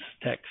Vivian's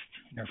text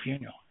in her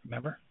funeral,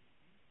 remember?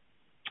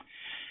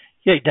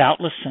 Yea,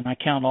 doubtless, and I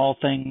count all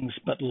things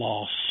but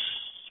loss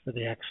for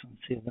the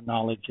excellency of the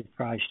knowledge of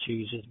Christ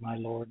Jesus my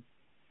Lord,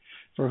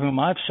 for whom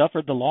I've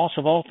suffered the loss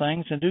of all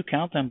things, and do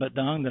count them but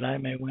dung, that I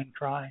may win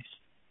Christ.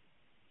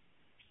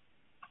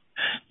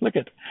 Look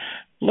at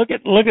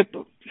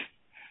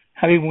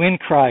how we win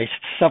Christ,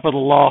 suffer the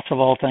loss of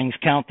all things,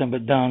 count them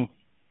but dung,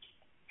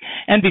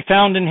 and be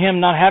found in Him,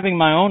 not having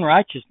my own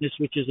righteousness,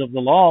 which is of the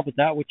law, but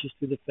that which is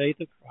through the faith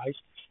of Christ,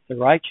 the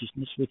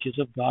righteousness which is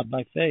of God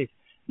by faith.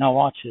 Now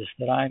watch this,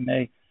 that I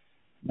may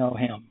know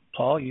Him.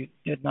 Paul, you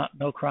did not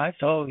know Christ?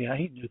 Oh yeah,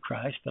 he knew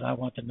Christ, but I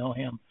want to know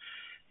Him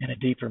in a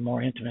deeper,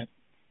 more intimate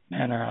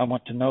manner. I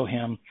want to know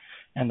Him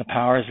and the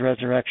power of His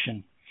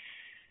resurrection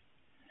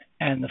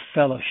and the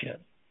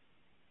fellowship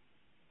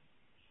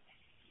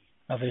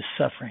of His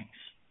sufferings.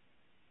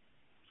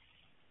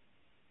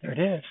 There it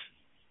is.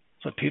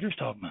 That's what Peter's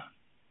talking about.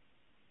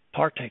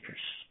 Partakers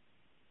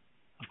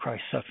of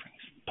Christ's sufferings.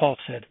 Paul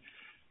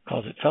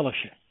calls it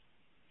fellowship.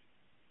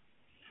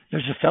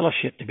 There's a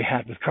fellowship to be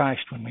had with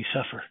Christ when we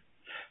suffer.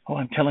 Oh,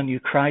 I'm telling you,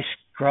 Christ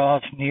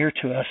draws near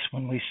to us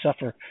when we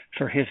suffer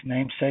for His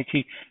name's sake.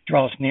 He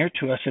draws near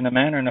to us in a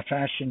manner and a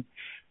fashion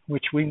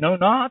which we know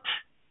not.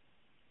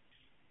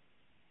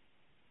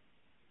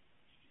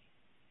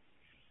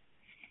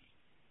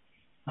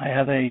 I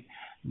have a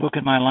book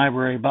in my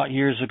library bought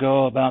years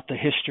ago about the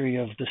history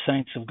of the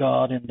saints of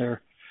God in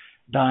their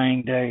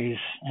dying days,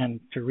 and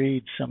to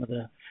read some of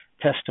the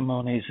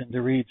testimonies and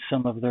to read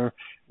some of their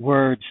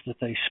words that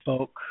they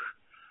spoke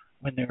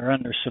when they were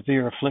under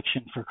severe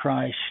affliction for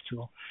Christ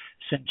will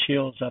send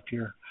chills up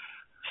your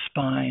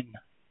spine.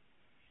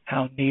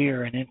 How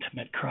near and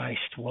intimate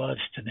Christ was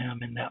to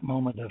them in that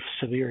moment of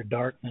severe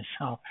darkness,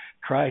 how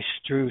Christ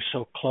drew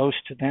so close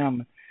to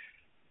them.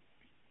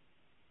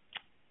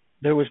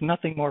 There was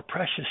nothing more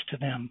precious to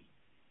them.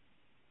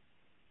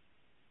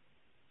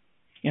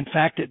 In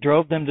fact, it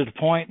drove them to the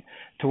point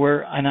to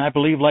where, and I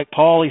believe like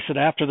Paul, he said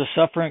after the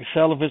suffering,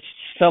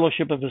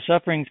 fellowship of the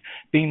sufferings,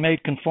 being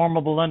made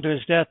conformable unto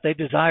His death, they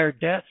desired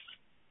death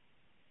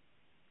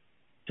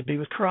to be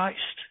with Christ.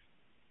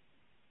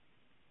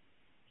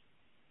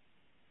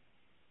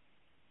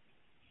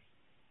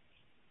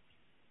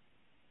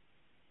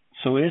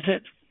 So is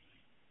it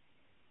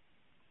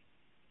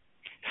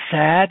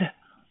sad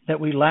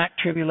that we lack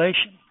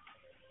tribulation?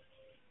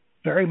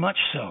 Very much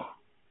so.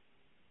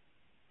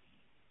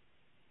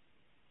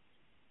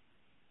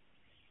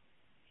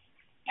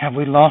 Have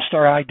we lost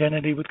our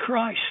identity with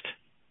Christ?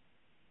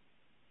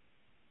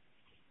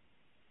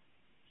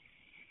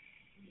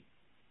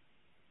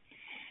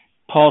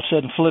 Paul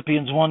said in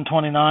Philippians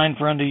 1:29,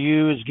 for unto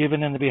you is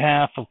given in the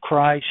behalf of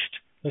Christ,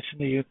 listen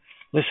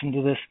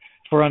to this,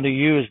 for unto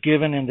you is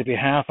given in the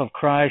behalf of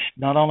Christ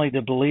not only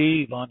to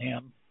believe on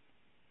Him,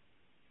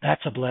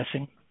 that's a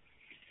blessing,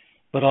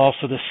 but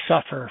also to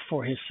suffer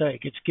for His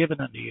sake. It's given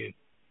unto you.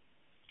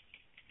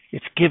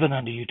 It's given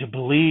unto you to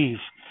believe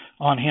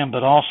on him,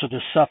 but also to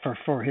suffer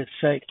for his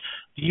sake.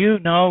 Do you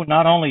know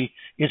not only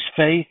is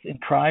faith in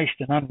Christ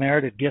an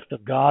unmerited gift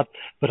of God,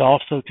 but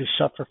also to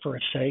suffer for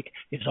his sake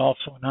is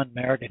also an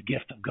unmerited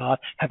gift of God?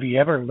 Have you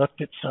ever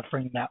looked at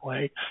suffering that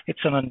way?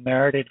 It's an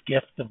unmerited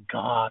gift of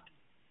God.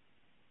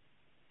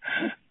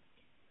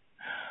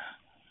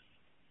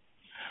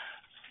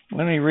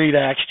 Let me read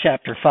Acts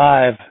chapter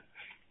 5.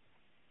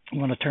 You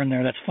want to turn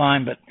there, that's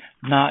fine, but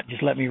not.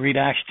 Just let me read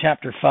Acts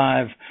chapter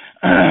 5.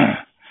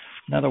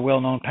 Another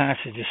well-known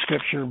passage of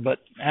Scripture, but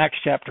Acts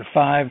chapter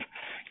 5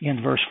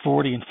 in verse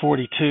 40 and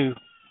 42.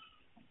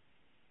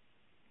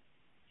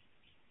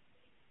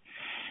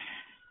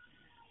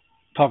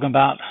 Talking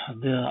about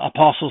the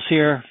apostles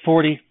here,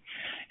 40.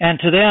 And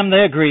to them they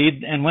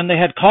agreed, and when they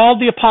had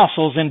called the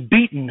apostles and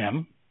beaten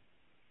them,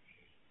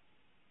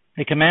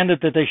 they commanded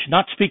that they should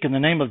not speak in the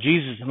name of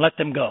Jesus and let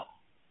them go.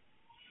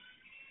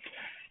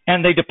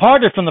 And they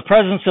departed from the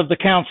presence of the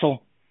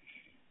council,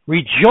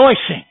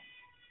 rejoicing.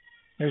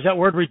 There's that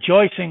word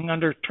rejoicing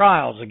under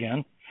trials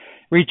again.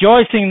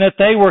 Rejoicing that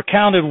they were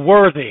counted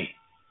worthy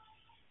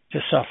to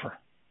suffer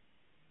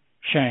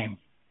shame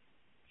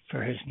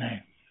for his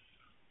name.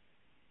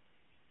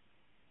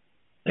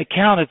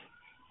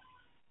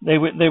 They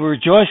were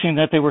rejoicing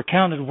that they were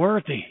counted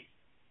worthy.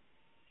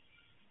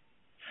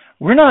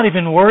 We're not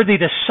even worthy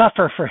to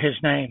suffer for his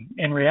name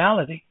in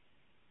reality.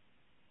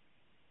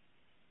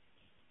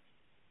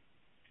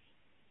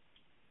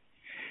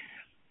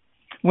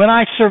 When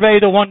I survey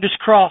the wondrous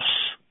cross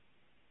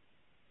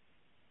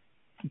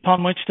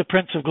upon which the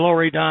Prince of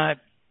Glory died,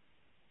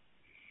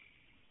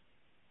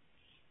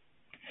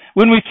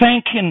 when we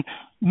think and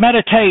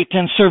meditate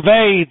and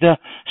survey the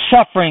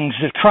sufferings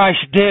that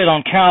Christ did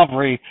on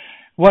Calvary,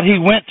 what he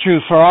went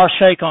through for our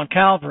sake on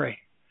Calvary,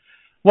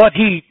 what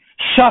he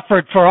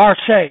suffered for our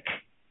sake,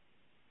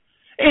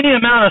 any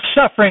amount of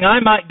suffering I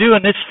might do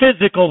in this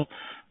physical,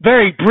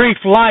 very brief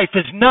life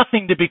is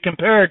nothing to be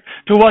compared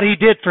to what he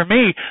did for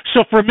me.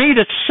 So for me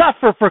to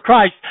suffer for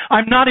Christ,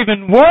 I'm not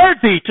even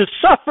worthy to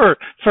suffer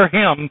for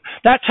him.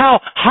 That's how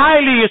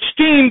highly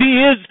esteemed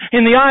he is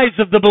in the eyes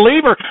of the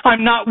believer.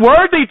 I'm not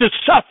worthy to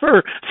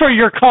suffer for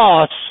your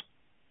cause.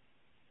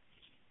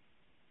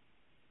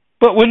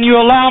 But when you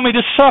allow me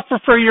to suffer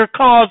for your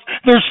cause,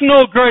 there's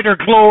no greater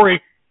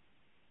glory.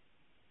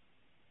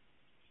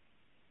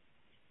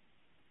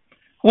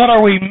 What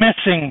are we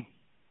missing?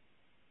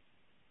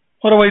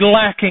 What are we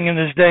lacking in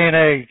this day and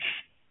age?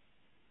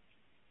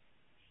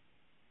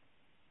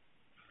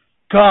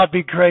 God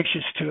be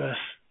gracious to us.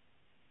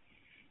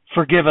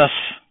 Forgive us.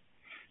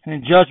 And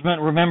in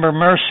judgment, remember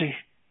mercy.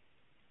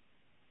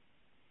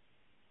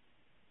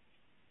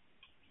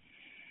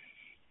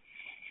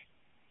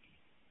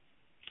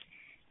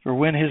 For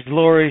when his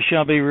glory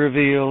shall be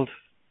revealed,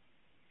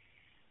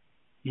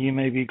 ye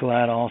may be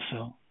glad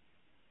also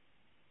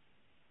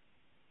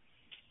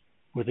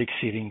with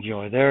exceeding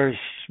joy. There's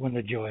when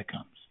the joy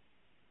comes.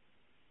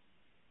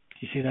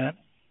 You see that?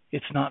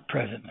 It's not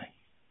presently,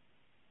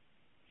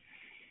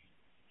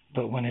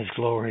 but when his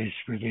glory is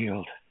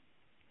revealed.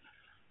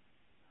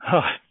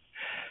 Oh,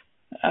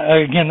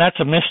 again, that's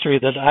a mystery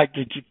that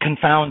it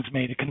confounds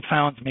me. It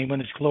confounds me when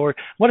his glory.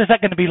 What is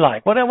that going to be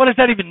like? What does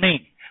that even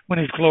mean? When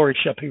his glory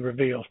shall be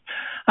revealed.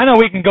 I know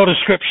we can go to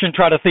Scripture and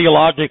try to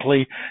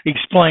theologically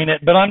explain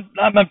it, but I'm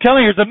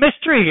telling you, there's a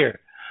mystery here.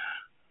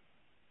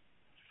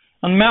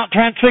 On Mount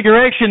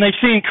Transfiguration, they've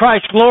seen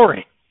Christ's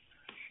glory.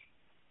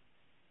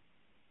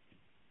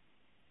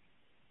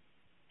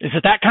 Is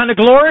it that kind of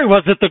glory?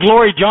 Was it the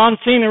glory John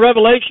seen in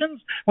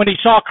Revelations when he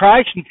saw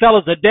Christ and fell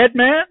as a dead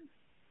man?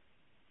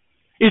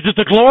 Is it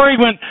the glory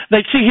when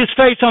they see his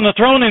face on the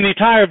throne and the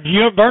entire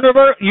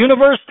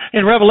universe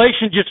in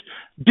Revelation just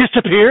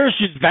disappears,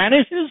 just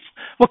vanishes?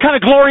 What kind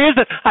of glory is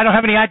it? I don't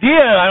have any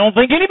idea. I don't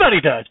think anybody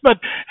does. But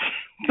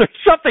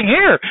there's something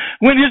here.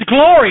 When his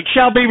glory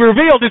shall be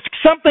revealed, it's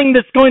something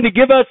that's going to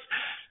give us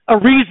a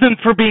reason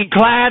for being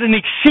glad and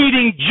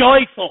exceeding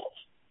joyful.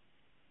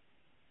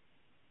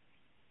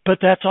 But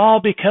that's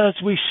all because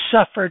we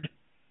suffered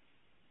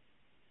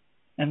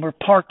and we're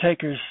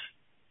partakers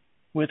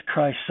with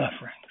Christ's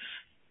sufferings.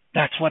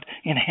 That's what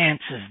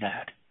enhances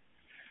that.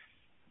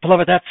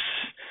 Beloved,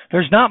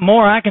 there's not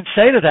more I can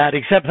say to that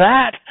except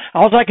that.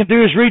 All I can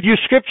do is read you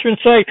Scripture and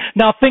say,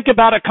 now think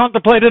about it,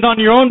 contemplate it on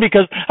your own,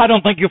 because I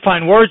don't think you'll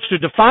find words to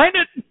define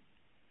it.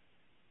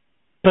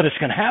 But it's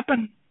going to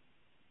happen.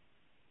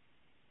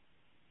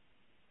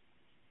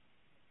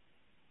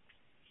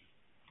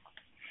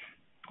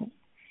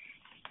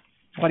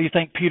 Why do you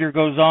think Peter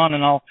goes on,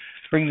 and I'll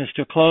bring this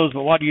to a close,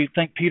 but why do you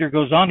think Peter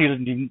goes on? He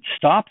doesn't even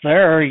stop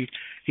there.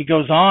 He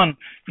goes on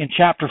in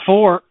chapter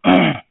 4.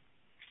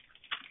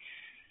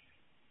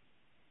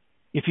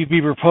 If you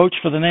be reproached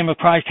for the name of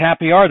Christ,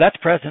 happy are. That's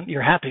present.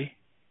 You're happy.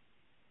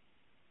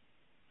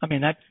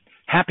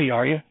 Happy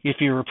are you if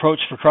you're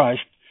reproached for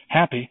Christ?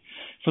 Happy.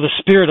 For the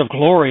Spirit of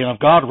glory and of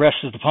God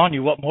resteth upon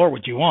you. What more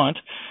would you want?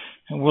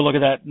 And we'll look at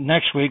that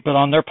next week. But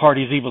on their part,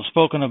 he's evil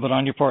spoken of, but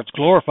on your part, it's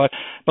glorified.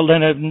 But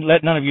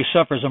let none of you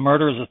suffer as a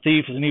murderer, as a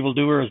thief, as an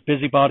evildoer, as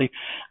busybody.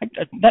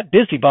 That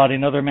busybody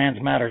in other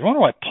man's matters. I wonder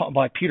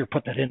why Peter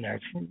put that in there.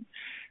 It's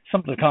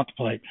something to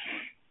contemplate.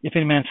 If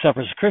any man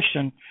suffers as a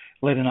Christian,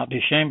 let him not be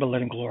ashamed, but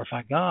let him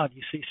glorify God.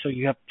 You see, so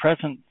you have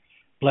present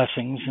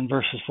blessings in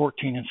verses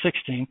 14 and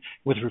 16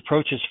 with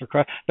reproaches for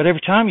Christ. But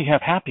every time you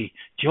have happy,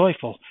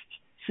 joyful.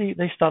 See,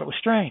 they thought it was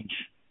strange.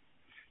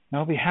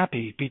 No, be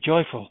happy, be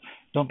joyful.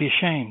 Don't be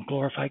ashamed.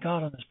 Glorify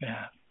God on his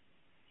behalf.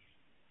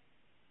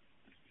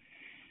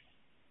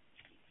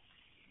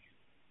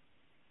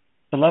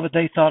 Beloved,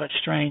 they thought it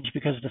strange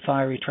because of the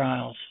fiery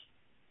trials.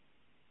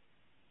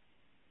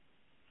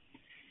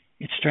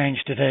 It's strange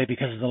today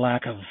because of the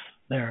lack of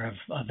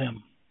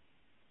them.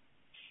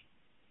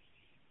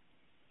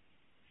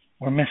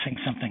 We're missing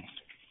something.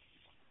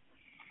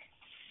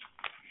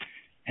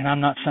 And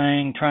I'm not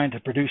saying trying to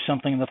produce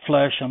something in the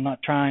flesh. I'm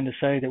not trying to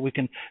say that we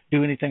can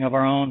do anything of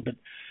our own. But,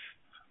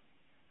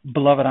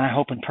 beloved, I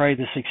hope and pray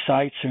this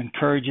excites or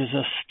encourages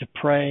us to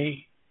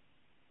pray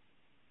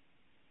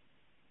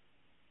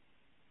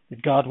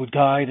that God would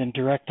guide and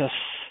direct us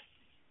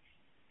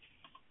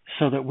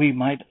so that we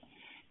might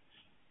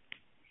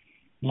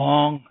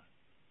long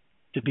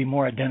to be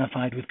more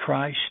identified with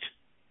Christ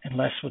and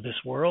less with this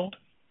world.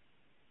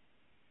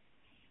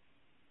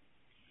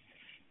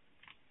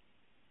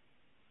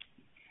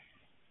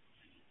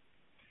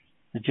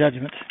 The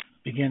judgment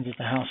begins at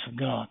the house of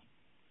God.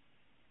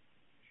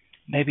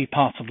 Maybe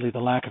possibly the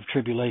lack of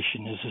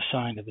tribulation is a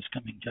sign of his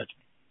coming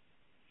judgment.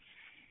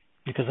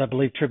 Because I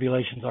believe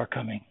tribulations are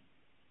coming.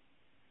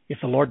 If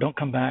the Lord don't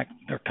come back,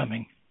 they're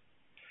coming.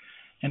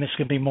 And it's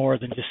going to be more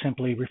than just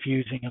simply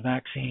refusing a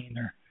vaccine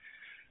or,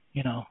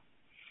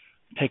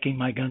 taking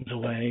my guns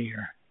away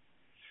or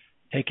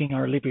taking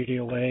our liberty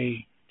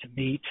away to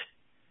meet.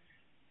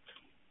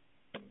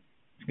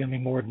 It's going to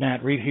be more than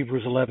that. Read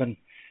Hebrews 11,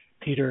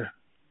 Peter.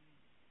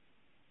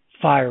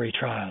 Fiery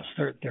trials.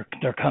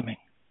 They're coming.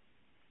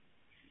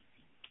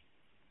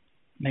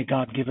 May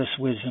God give us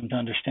wisdom to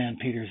understand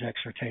Peter's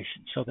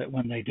exhortation so that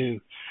when they do,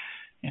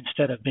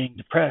 instead of being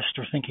depressed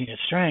or thinking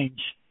it's strange,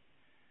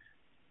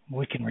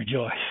 we can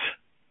rejoice.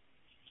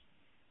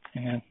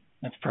 Amen.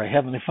 Let's pray.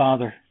 Heavenly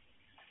Father,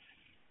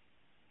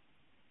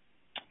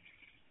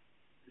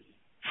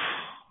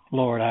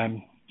 Lord,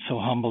 I'm so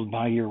humbled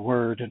by your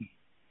word and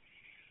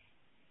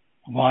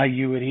why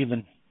you would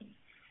even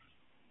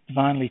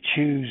divinely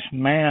choose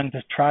man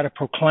to try to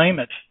proclaim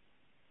it.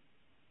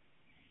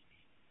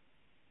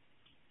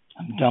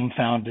 I'm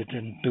dumbfounded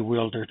and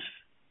bewildered.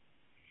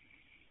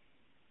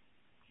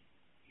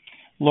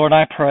 Lord,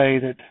 I pray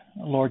that,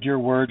 Lord, your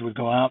word would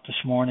go out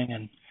this morning,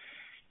 and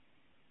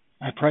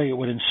I pray it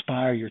would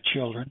inspire your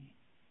children.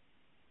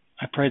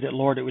 I pray that,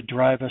 Lord, it would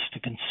drive us to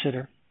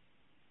consider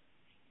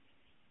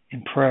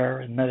in prayer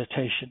and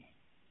meditation.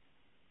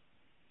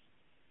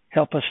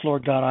 Help us,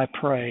 Lord God, I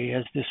pray,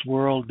 as this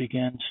world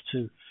begins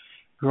to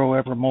grow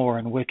ever more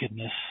in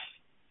wickedness.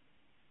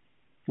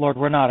 Lord,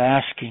 we're not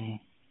asking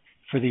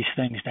for these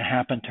things to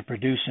happen to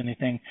produce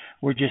anything.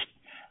 We're just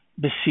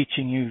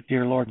beseeching you,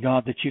 dear Lord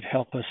God, that you'd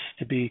help us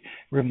to be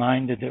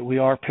reminded that we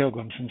are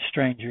pilgrims and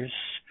strangers,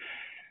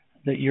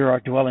 that you're our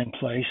dwelling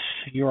place,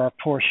 you're our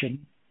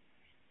portion,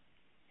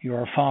 you're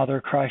our Father,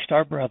 Christ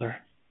our brother.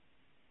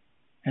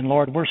 And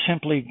Lord, we're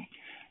simply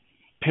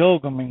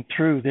pilgriming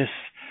through this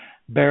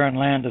barren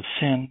land of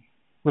sin.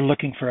 We're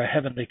looking for a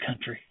heavenly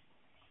country.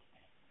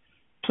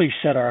 Please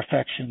set our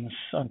affections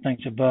on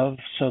things above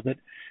so that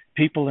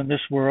people in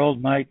this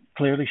world might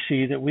clearly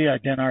see that we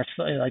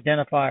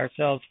identify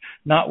ourselves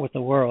not with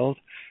the world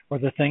or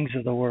the things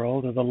of the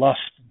world or the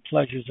lusts and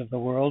pleasures of the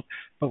world,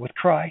 but with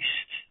Christ.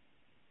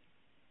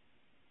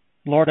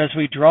 Lord, as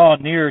we draw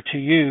near to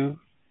you,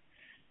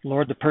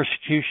 Lord, the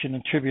persecution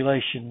and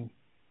tribulation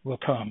will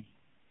come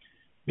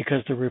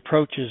because the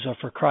reproaches are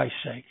for Christ's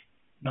sake,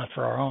 not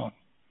for our own.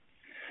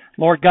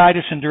 Lord, guide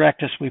us and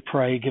direct us, we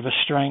pray. Give us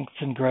strength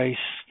and grace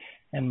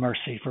and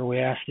mercy, for we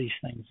ask these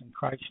things in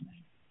Christ's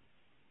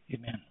name.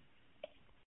 Amen.